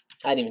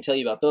 I didn't even tell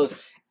you about those.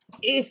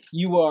 If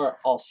you are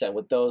all set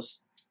with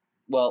those,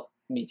 well,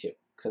 me too,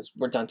 because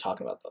we're done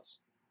talking about those.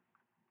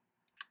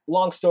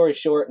 Long story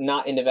short,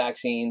 not into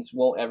vaccines,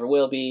 won't ever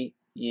will be.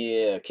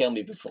 Yeah, kill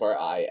me before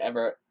I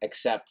ever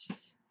accept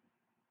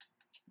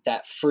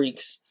that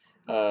freak's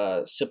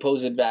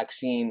supposed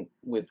vaccine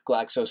with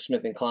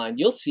GlaxoSmithKline.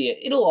 You'll see it.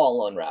 It'll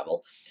all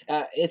unravel.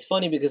 It's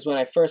funny because when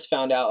I first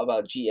found out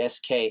about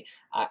GSK,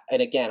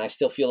 and again, I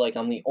still feel like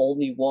I'm the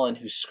only one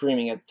who's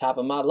screaming at the top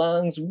of my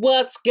lungs,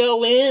 what's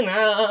going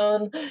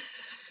on?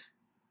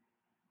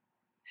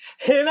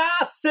 And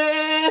I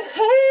said,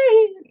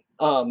 hey!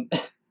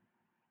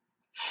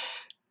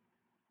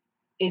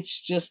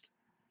 It's just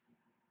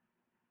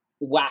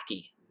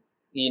wacky.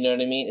 You know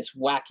what I mean? It's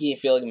wacky. I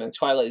feel like I'm in the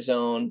Twilight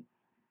Zone.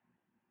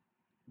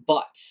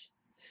 But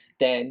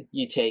then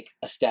you take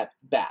a step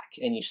back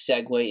and you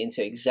segue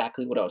into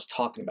exactly what I was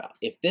talking about.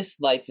 If this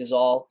life is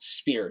all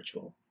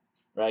spiritual,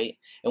 right?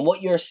 And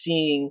what you're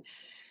seeing,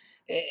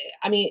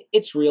 I mean,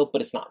 it's real,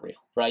 but it's not real,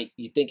 right?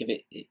 You think of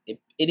it,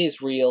 it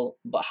is real,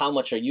 but how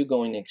much are you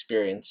going to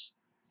experience?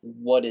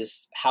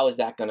 How is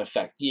that going to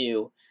affect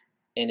you?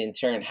 And in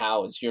turn,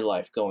 how is your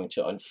life going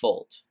to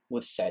unfold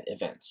with said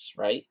events,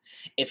 right?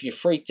 If you're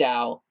freaked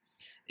out,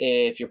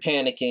 if you're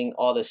panicking,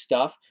 all this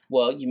stuff,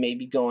 well, you may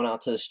be going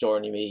out to the store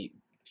and you may be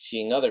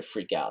seeing other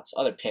freakouts,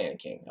 other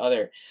panicking,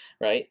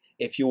 right?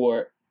 If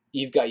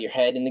you've got your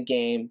head in the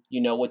game,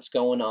 you know what's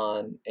going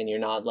on, and you're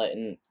not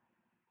letting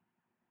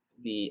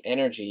the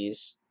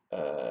energies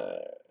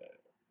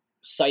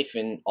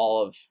siphon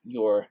all of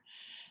your,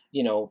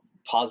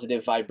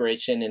 positive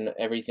vibration and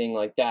everything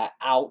like that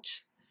out,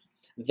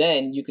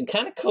 then you can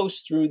kind of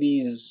coast through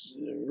these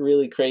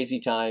really crazy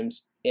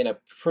times in a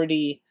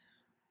pretty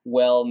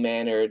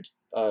well-mannered,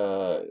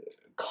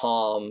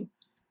 calm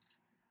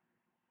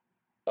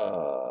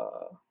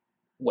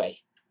way.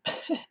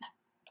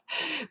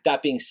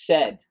 That being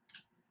said,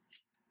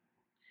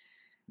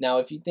 now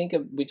if you think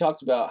of, we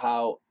talked about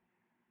how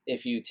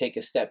if you take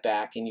a step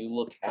back and you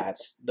look at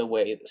the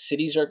way the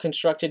cities are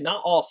constructed,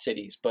 not all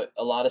cities, but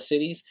a lot of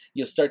cities,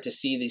 you'll start to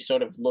see these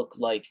sort of look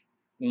like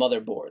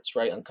motherboards,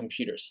 right, on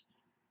computers.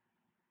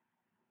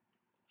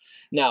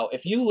 Now,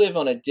 if you live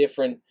on a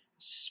different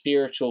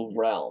spiritual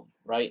realm,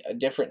 right, a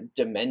different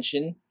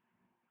dimension,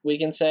 we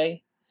can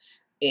say,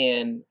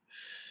 and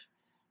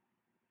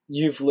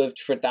you've lived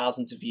for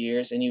thousands of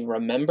years and you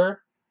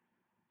remember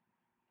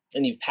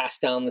and you've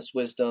passed down this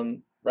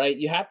wisdom, right,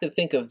 you have to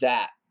think of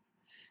that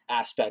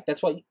aspect.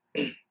 That's why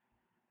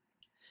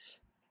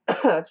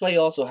you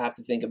also have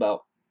to think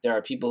about, there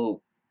are people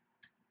who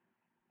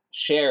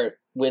share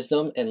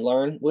wisdom and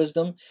learn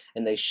wisdom,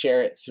 and they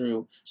share it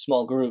through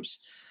small groups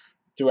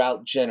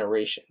throughout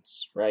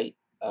generations, right?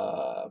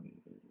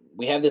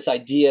 We have this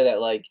idea that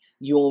like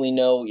you only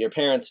know what your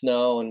parents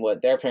know and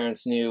what their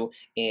parents knew,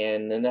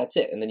 and then that's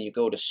it. And then you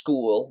go to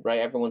school, right?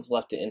 Everyone's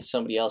left it in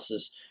somebody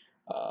else's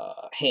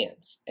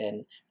hands,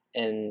 and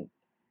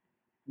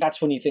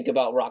that's when you think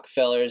about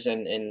Rockefellers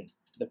and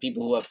the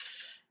people who have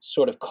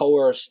sort of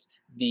coerced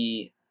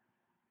the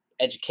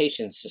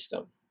education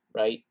system,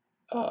 right?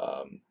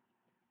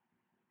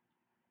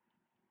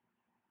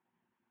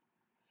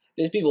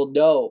 These people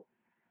know,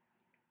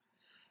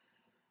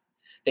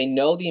 they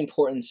know the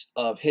importance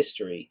of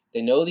history.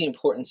 They know the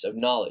importance of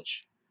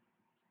knowledge.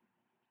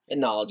 And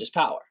knowledge is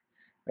power,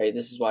 right?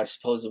 This is why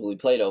supposedly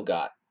Plato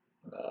got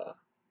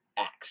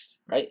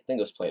axed, right? I think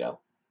it was Plato.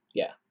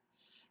 Yeah.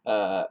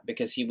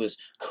 Because he was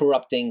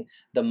corrupting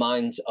the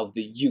minds of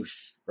the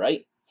youth,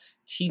 right?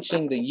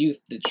 Teaching the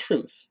youth the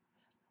truth,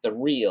 the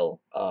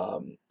real.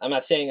 I'm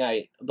not saying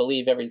I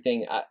believe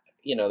everything,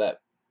 that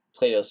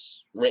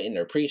Plato's written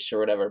or preached or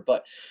whatever,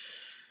 but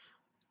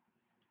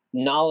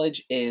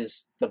knowledge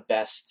is the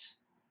best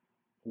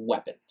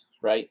weapon,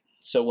 right?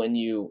 So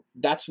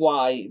that's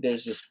why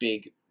there's this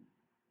big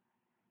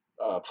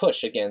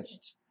push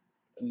against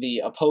the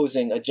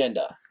opposing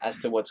agenda as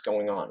to what's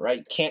going on,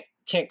 right?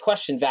 Can't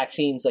question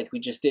vaccines like we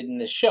just did in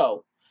this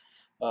show,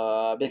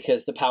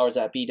 because the powers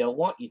that be don't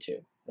want you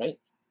to, right?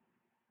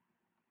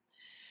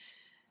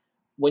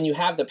 When you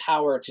have the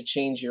power to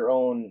change your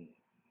own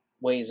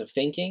ways of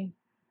thinking,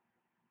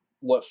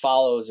 what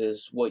follows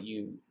is what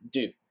you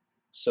do.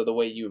 So the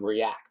way you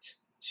react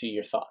to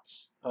your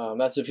thoughts.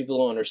 That's what people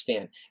don't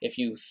understand. If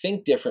you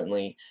think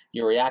differently,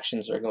 your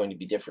reactions are going to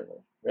be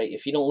differently, right?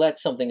 If you don't let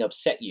something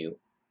upset you,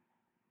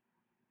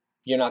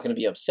 you're not going to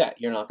be upset.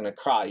 You're not going to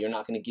cry. You're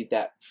not going to get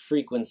that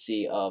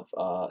frequency of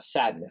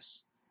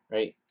sadness,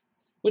 right?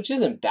 Which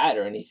isn't bad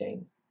or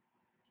anything.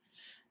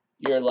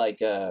 You're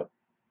like a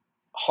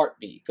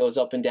heartbeat, goes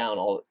up and down,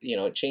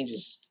 it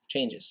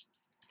changes.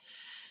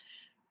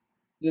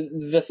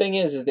 The thing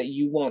is that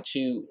you want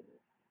to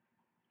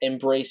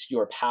embrace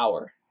your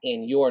power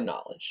and your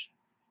knowledge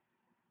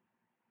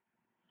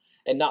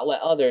and not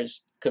let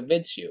others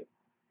convince you.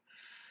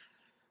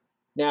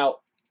 Now,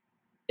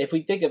 if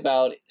we think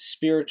about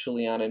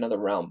spiritually on another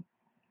realm,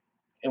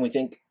 and we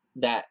think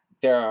that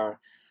there are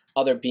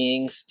other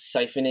beings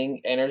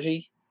siphoning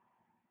energy,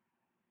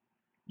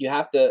 you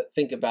have to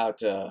think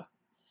about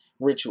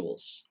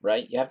rituals,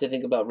 right? You have to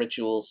think about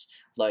rituals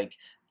like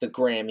the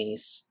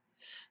Grammys,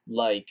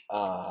 like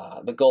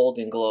the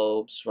Golden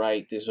Globes,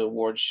 right? These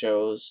award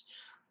shows,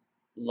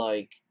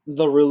 like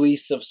the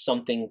release of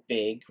something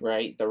big,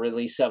 right? The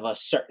release of a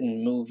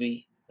certain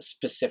movie, a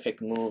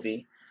specific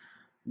movie.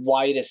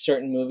 Why do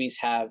certain movies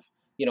have,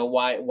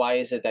 why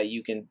is it that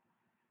you can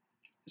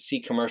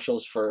see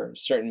commercials for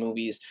certain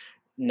movies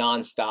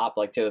nonstop,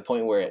 like to the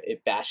point where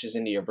it bashes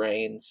into your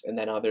brains, and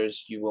then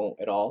others you won't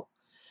at all?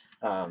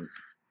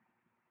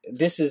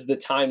 This is the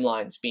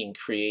timelines being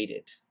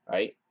created,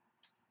 right?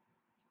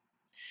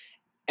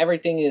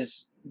 Everything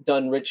is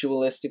done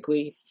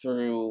ritualistically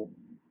through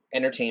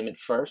entertainment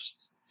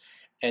first,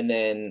 and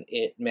then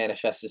it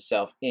manifests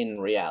itself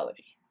in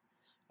reality.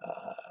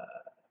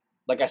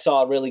 Like I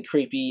saw a really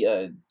creepy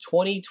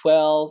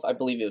 2012, I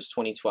believe it was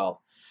 2012,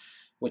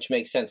 which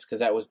makes sense because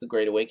that was the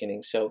Great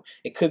Awakening. So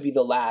it could be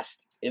the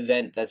last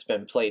event that's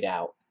been played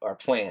out or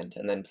planned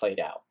and then played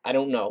out. I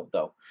don't know,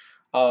 though.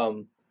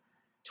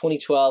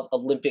 2012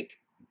 Olympic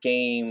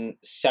game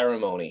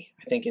ceremony.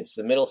 I think it's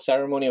the middle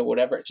ceremony or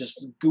whatever.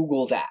 Just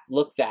Google that.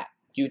 Look that.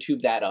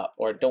 YouTube that up.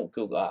 Or don't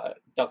Google,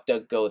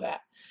 DuckDuckGo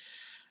that.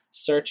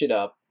 Search it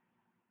up.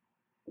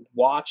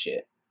 Watch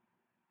it.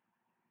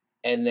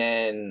 And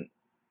then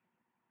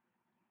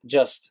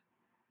just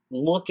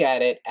look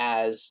at it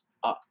as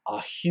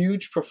a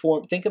huge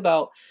performance. Think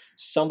about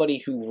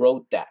somebody who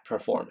wrote that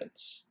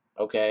performance,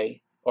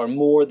 okay? Or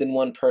more than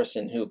one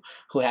person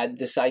who had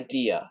this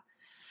idea,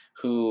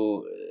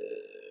 who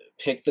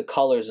picked the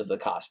colors of the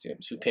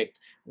costumes, who picked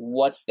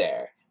what's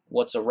there,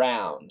 what's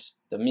around,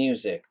 the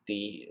music,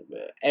 the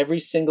every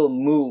single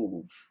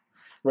move.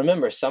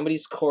 Remember,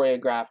 somebody's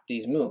choreographed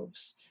these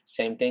moves.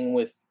 Same thing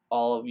with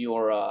all of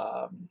your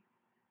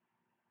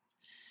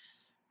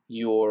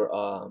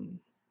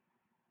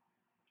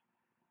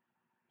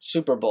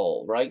Super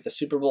Bowl, right? The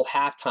Super Bowl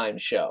halftime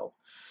show.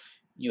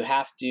 You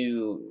have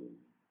to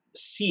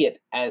see it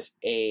as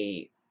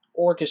a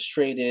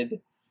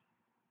orchestrated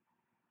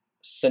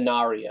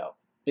scenario,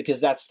 because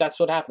that's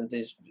what happens.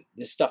 Is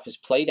this stuff is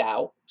played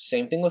out.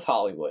 Same thing with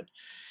Hollywood,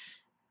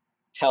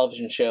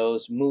 television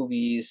shows,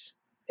 movies.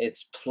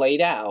 It's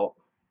played out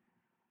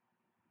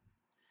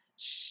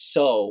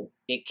so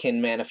it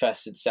can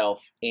manifest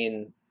itself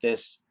in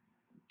this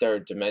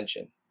third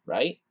dimension,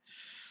 right?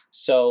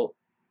 So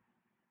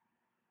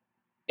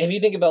if you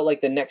think about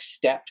like the next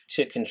step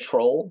to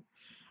control,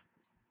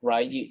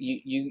 right?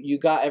 You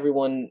got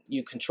everyone,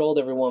 you controlled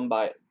everyone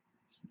by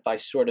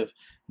sort of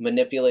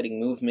manipulating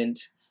movement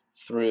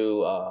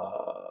through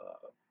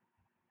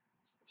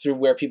through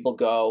where people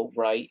go,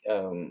 right?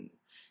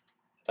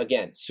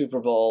 Again, Super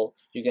Bowl,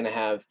 you're going to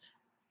have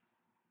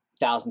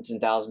thousands and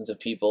thousands of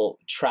people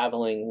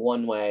traveling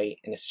one way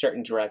in a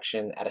certain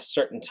direction at a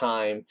certain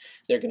time.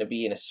 They're going to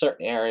be in a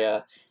certain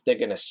area. They're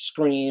going to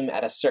scream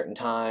at a certain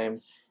time.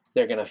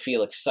 They're going to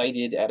feel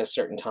excited at a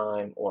certain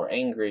time or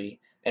angry.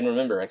 And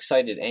remember,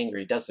 excited,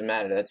 angry, doesn't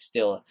matter. That's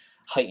still a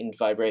heightened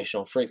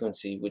vibrational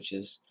frequency, which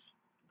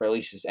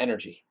releases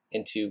energy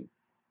into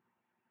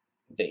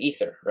the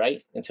ether,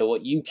 right? Into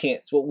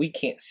what we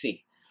can't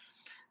see.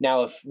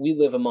 Now, if we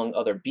live among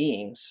other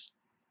beings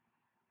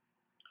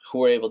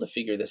who are able to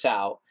figure this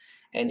out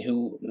and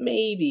who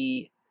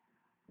maybe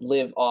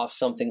live off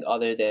something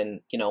other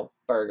than,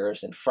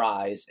 burgers and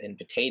fries and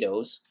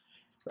potatoes,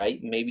 right?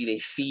 Maybe they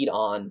feed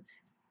on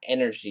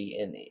energy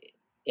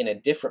in a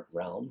different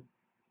realm.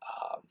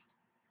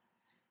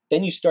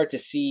 Then you start to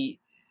see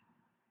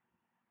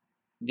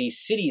these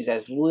cities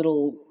as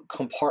little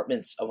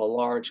compartments of a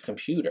large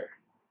computer,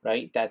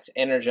 right? That's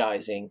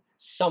energizing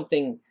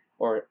something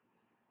or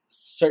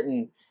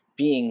certain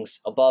beings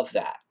above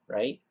that,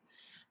 right?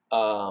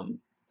 Now,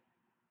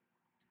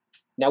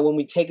 when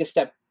we take a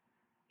step,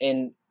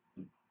 and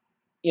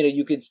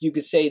you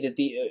could say that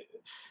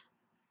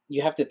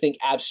you have to think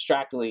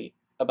abstractly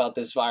about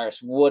this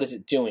virus. What is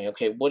it doing?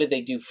 Okay, what did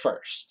they do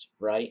first,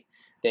 right?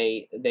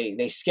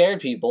 They scared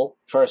people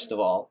first of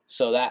all,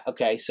 so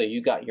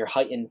you got your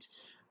heightened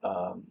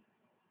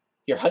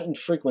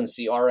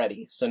frequency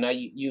already. So now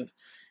you've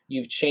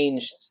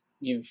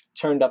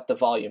turned up the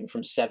volume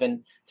from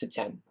 7 to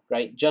 10,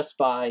 right? Just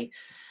by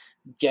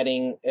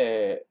getting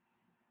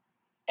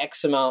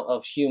X amount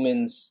of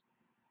humans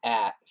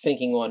at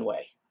thinking one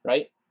way,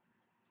 right?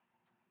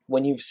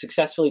 When you've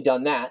successfully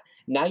done that,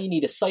 now you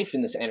need to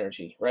siphon this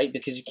energy, right?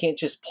 Because you can't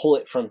just pull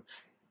it from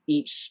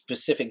each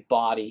specific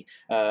body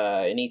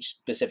in each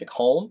specific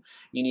home.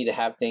 You need to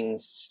have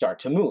things start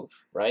to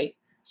move, right?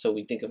 So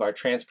we think of our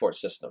transport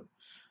system.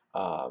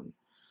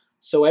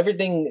 So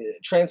everything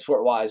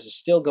transport-wise is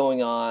still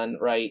going on,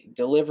 right?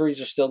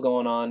 Deliveries are still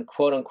going on,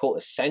 quote-unquote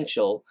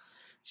essential,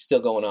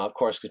 still going on, of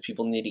course, because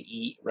people need to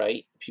eat,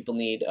 right? People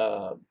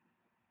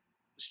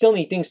still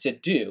need things to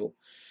do.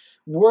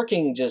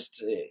 Working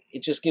just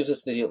gives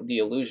us the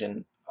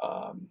illusion.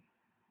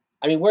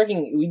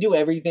 Working, we do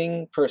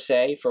everything per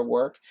se for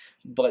work,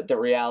 but the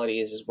reality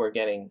is we're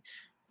getting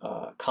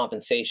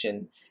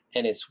compensation,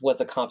 and it's what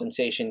the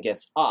compensation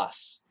gets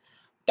us.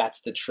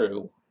 That's the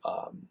true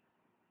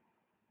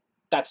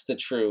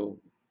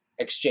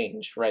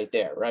exchange right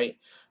there, right?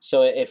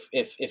 So if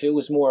it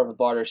was more of a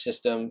barter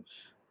system,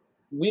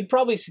 we'd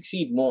probably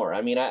succeed more.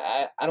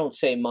 I don't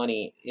say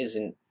money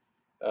isn't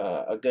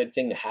a good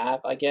thing to have,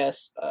 I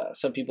guess.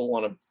 Some people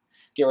want to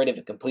get rid of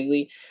it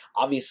completely.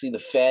 Obviously, the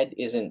Fed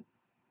isn't,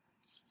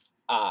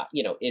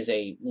 is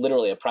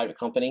literally a private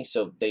company,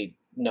 so they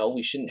know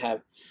we shouldn't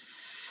have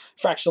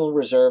fractional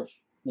reserve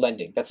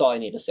lending. That's all I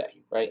need to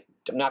say, right?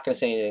 I'm not going to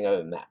say anything other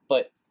than that.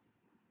 But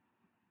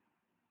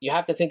you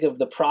have to think of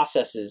the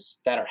processes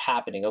that are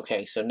happening.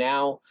 Okay, so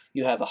now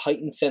you have a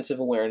heightened sense of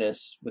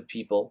awareness with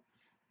people.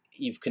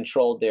 You've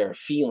controlled their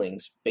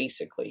feelings,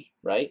 basically,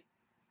 right?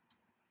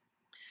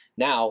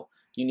 Now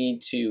you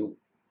need to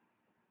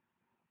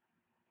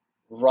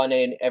run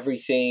in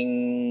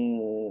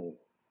everything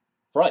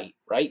right?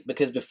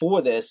 Because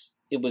before this,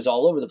 it was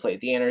all over the place.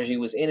 The energy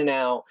was in and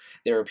out.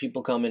 There were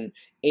people coming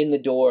in the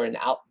door and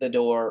out the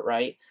door,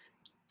 right?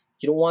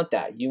 You don't want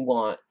that. You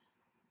want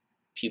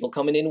people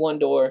coming in one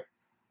door,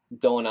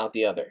 going out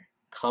the other.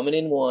 Coming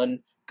in one,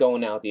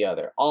 going out the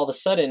other. All of a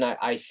sudden,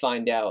 I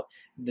find out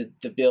the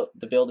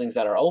buildings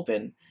that are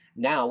open,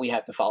 now we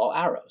have to follow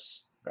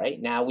arrows,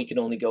 right? Now we can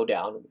only go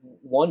down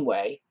one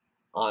way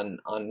in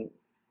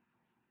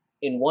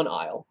one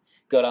aisle,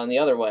 go down the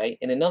other way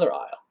in another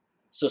aisle.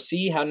 So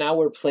see how now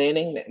we're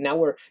planning, now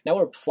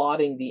we're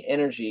plotting the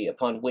energy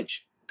upon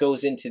which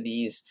goes into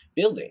these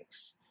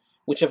buildings,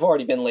 which have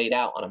already been laid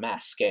out on a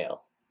mass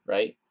scale,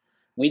 right?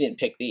 We didn't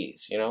pick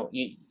these,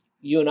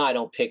 you and I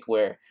don't pick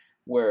where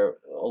where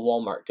a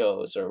Walmart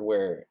goes, or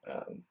where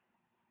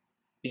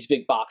these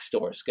big box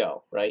stores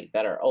go, right,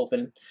 that are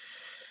open.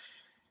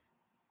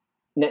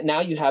 Now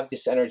you have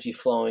this energy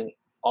flowing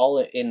all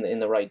in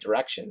the right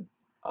direction.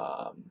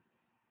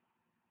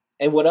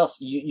 And what else?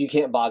 You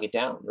can't bog it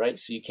down, right?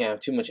 So you can't have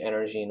too much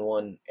energy in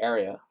one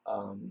area.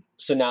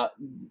 So now,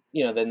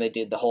 then they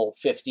did the whole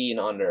 50 and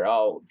under.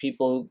 Oh,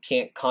 people who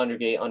can't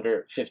congregate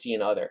under 50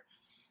 and other.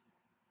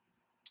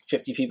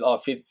 50 people,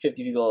 50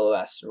 people or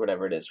less, or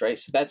whatever it is, right?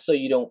 So that's so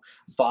you don't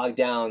bog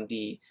down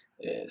the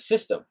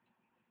system,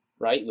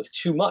 right? With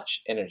too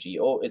much energy.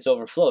 Oh, it's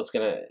overflow.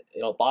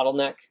 It'll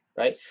bottleneck,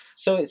 right?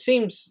 So it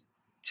seems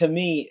to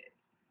me,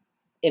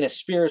 in a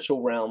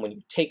spiritual realm, when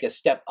you take a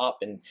step up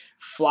and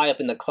fly up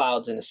in the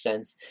clouds, in a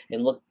sense,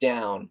 and look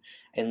down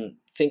and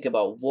think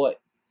about what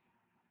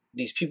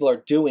these people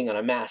are doing on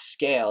a mass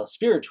scale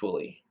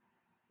spiritually,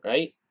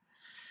 right?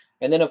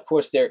 And then, of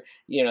course, they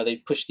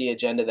push the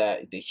agenda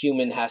that the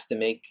human has to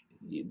make,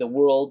 the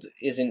world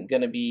isn't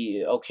going to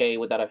be okay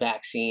without a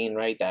vaccine,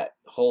 right? That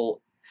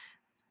whole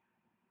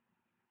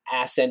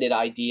ass-ended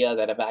idea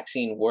that a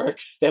vaccine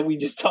works that we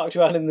just talked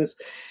about in this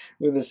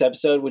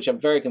episode, which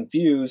I'm very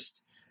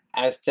confused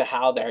as to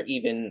how they're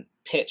even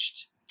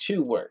pitched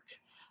to work,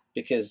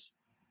 because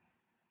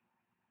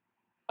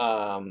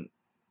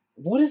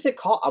what is it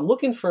called? I'm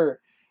looking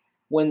for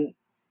when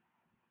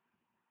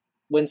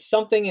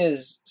something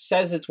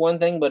says it's one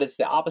thing but it's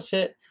the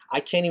opposite. I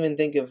can't even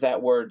think of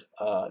that word.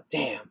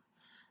 That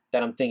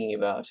I'm thinking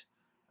about.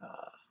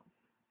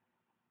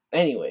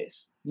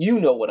 Anyways, you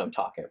know what I'm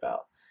talking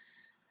about.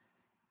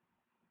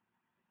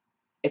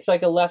 It's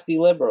like a lefty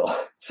liberal.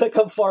 It's like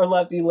a far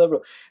lefty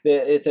liberal.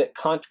 It's a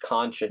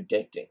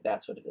contradicting.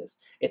 That's what it is.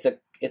 It's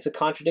a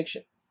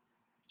contradiction.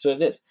 That's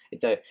what it is.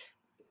 It's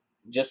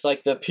just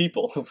like the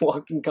people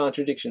walking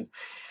contradictions.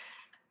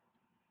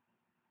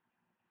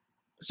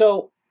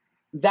 So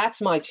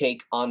that's my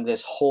take on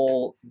this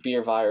whole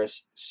beer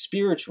virus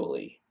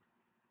spiritually.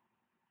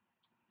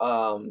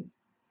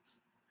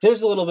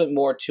 There's a little bit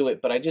more to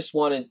it, but I just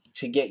wanted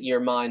to get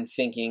your mind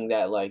thinking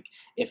that, like,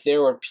 if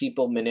there were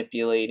people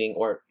manipulating,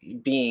 or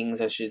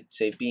beings, I should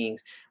say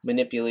beings,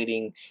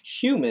 manipulating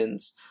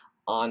humans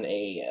on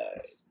a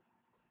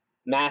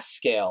mass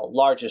scale,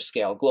 larger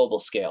scale, global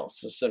scale,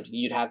 so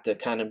you'd have to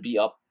kind of be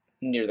up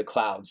near the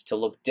clouds to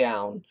look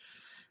down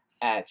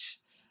at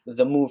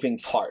the moving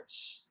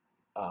parts.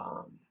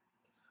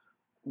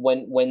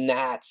 When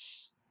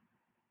that's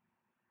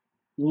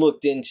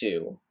looked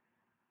into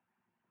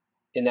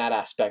in that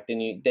aspect,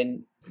 and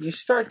then you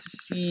start to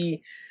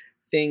see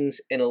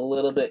things in a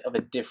little bit of a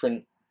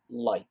different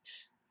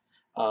light,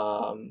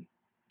 and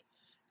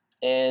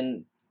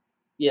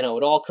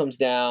it all comes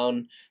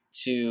down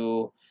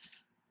to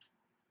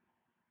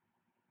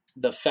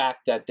the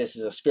fact that this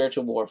is a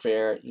spiritual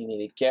warfare. You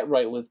need to get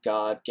right with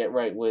God, get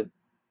right with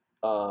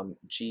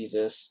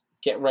Jesus,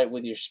 get right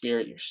with your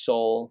spirit, your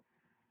soul.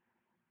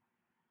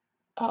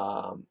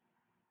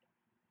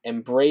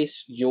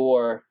 Embrace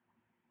your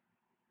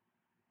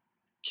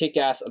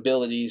kick-ass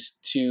abilities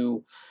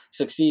to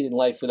succeed in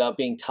life without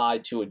being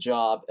tied to a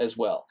job as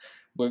well.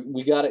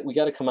 We got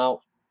to come out.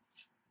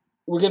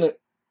 We're gonna.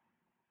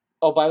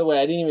 Oh, by the way,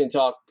 I didn't even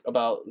talk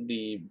about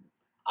the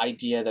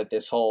idea that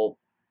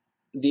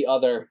the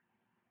other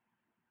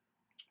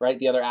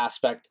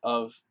aspect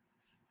of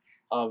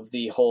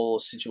the whole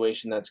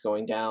situation that's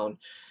going down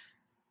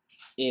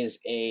is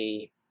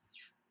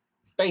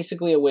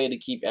basically a way to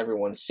keep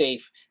everyone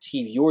safe, to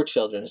keep your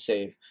children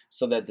safe,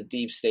 so that the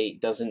deep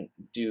state doesn't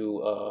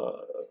do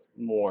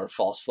more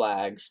false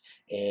flags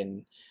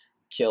and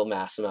kill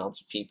mass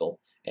amounts of people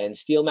and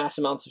steal mass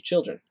amounts of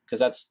children, because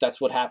that's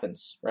what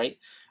happens, right?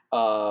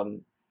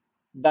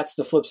 That's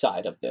the flip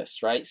side of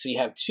this, right? So you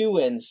have two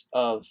ends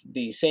of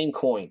the same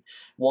coin.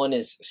 One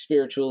is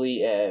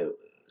spiritually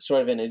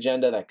sort of an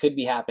agenda that could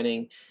be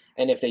happening,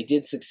 and if they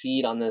did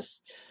succeed on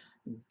this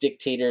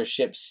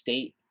dictatorship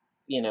state,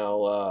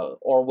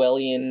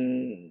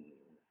 Orwellian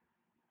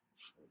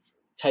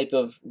type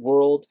of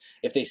world,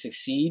 if they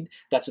succeed,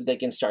 that's what they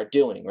can start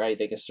doing, right?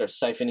 They can start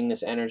siphoning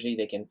this energy.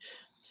 They can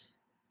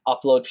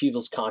upload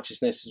people's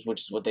consciousnesses,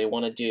 which is what they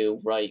want to do,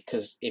 right?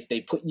 Because if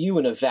they put you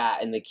in a vat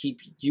and they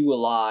keep you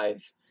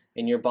alive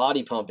and your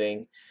body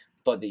pumping,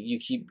 but that you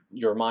keep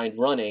your mind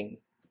running,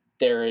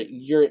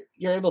 you're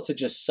able to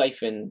just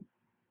siphon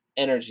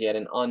energy at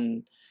an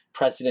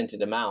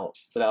unprecedented amount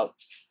without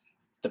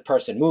the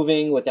person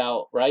moving,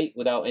 without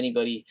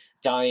anybody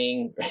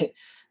dying. Right?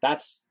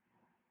 That's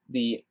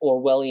the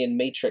Orwellian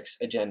Matrix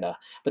agenda.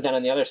 But then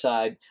on the other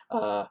side,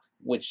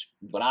 which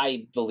what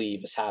I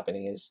believe is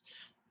happening is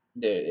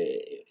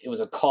it was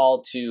a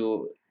call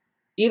to,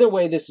 either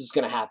way this is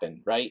going to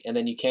happen, right? And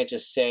then you can't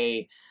just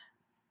say,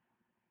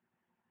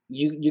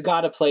 you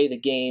got to play the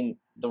game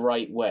the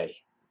right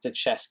way, the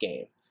chess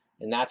game.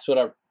 And that's what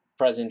our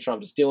President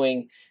Trump is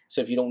doing.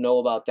 So if you don't know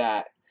about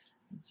that,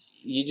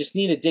 you just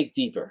need to dig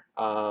deeper.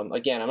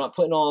 Again, I'm not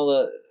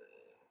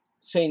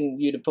saying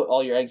you to put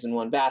all your eggs in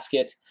one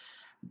basket,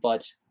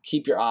 but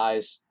keep your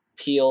eyes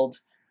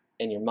peeled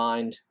and your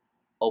mind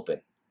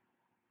open.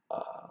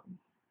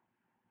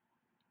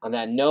 On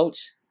that note,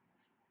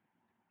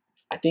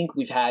 I think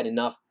we've had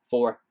enough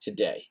for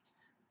today.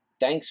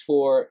 Thanks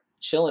for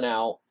chilling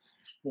out.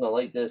 I'm going to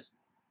light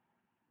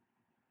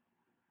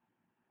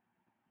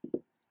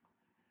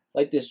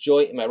this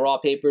joint in my raw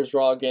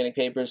organic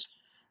papers.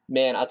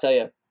 Man, I'll tell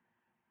you,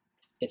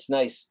 it's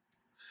nice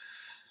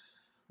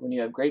when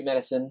you have great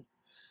medicine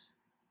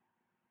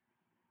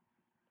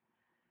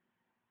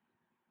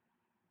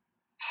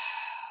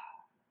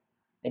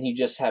and you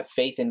just have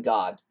faith in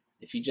God.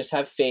 If you just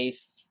have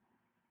faith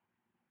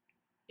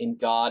in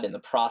God in the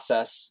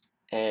process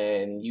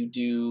and you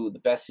do the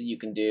best that you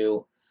can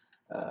do,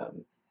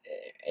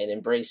 and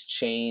embrace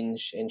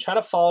change and try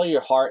to follow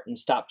your heart and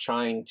stop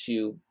trying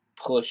to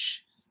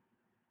push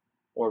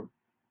or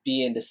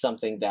be into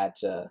something that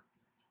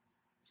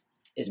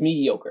is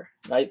mediocre,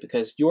 right?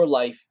 Because your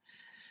life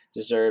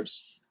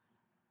deserves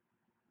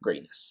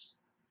greatness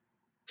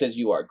because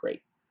you are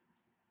great.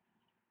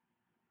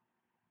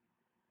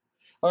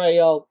 All right,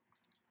 y'all.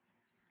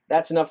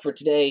 That's enough for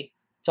today.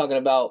 Talking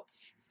about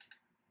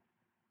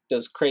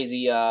those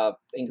crazy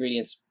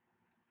ingredients.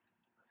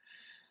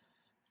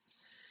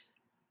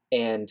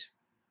 And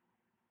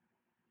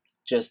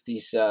just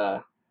these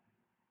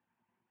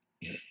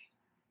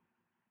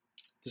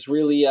this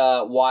really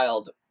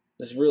wild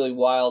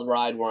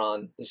ride we're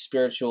on, the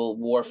spiritual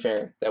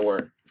warfare that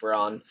we're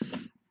on.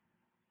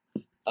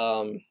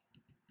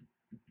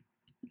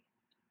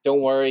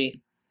 Don't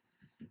worry,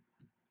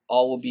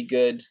 all will be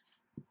good.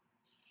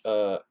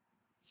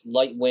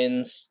 Light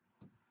winds.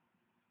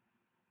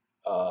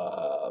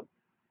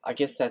 I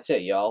guess that's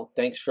it, y'all.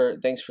 Thanks for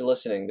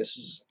listening. This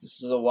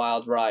is a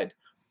wild ride.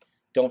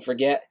 Don't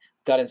forget,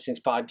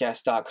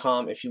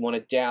 gutinstinctspodcast.com if you want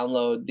to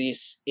download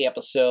this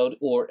episode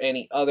or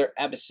any other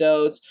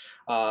episodes.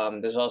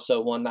 There's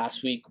also one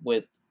last week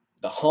with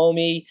the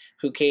homie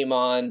who came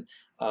on.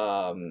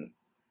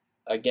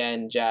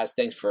 Again, Jazz,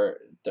 thanks for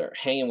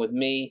hanging with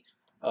me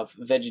of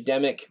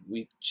Vegademic.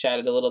 We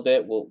chatted a little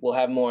bit. We'll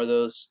have more of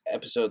those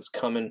episodes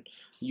coming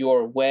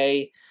your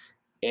way.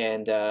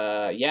 And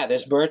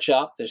there's merch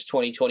up. There's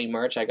 2020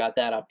 merch. I got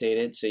that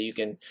updated, so you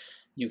can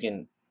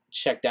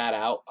check that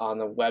out on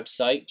the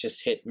website.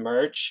 Just hit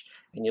merch,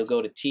 and you'll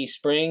go to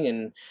Teespring,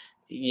 and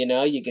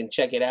you can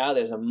check it out.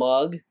 There's a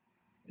mug.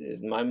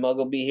 My mug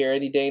will be here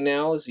any day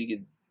now, so you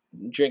can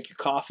drink your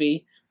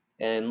coffee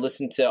and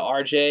listen to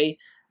RJ.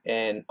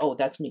 And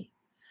that's me.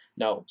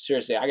 No,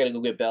 seriously, I gotta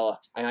go get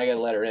Bella. I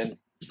gotta let her in.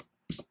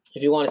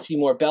 If you want to see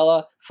more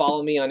Bella,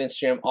 follow me on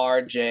Instagram,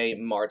 RJ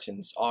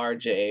Martins,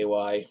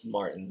 RJAY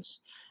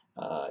Martins.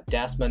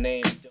 That's my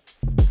name.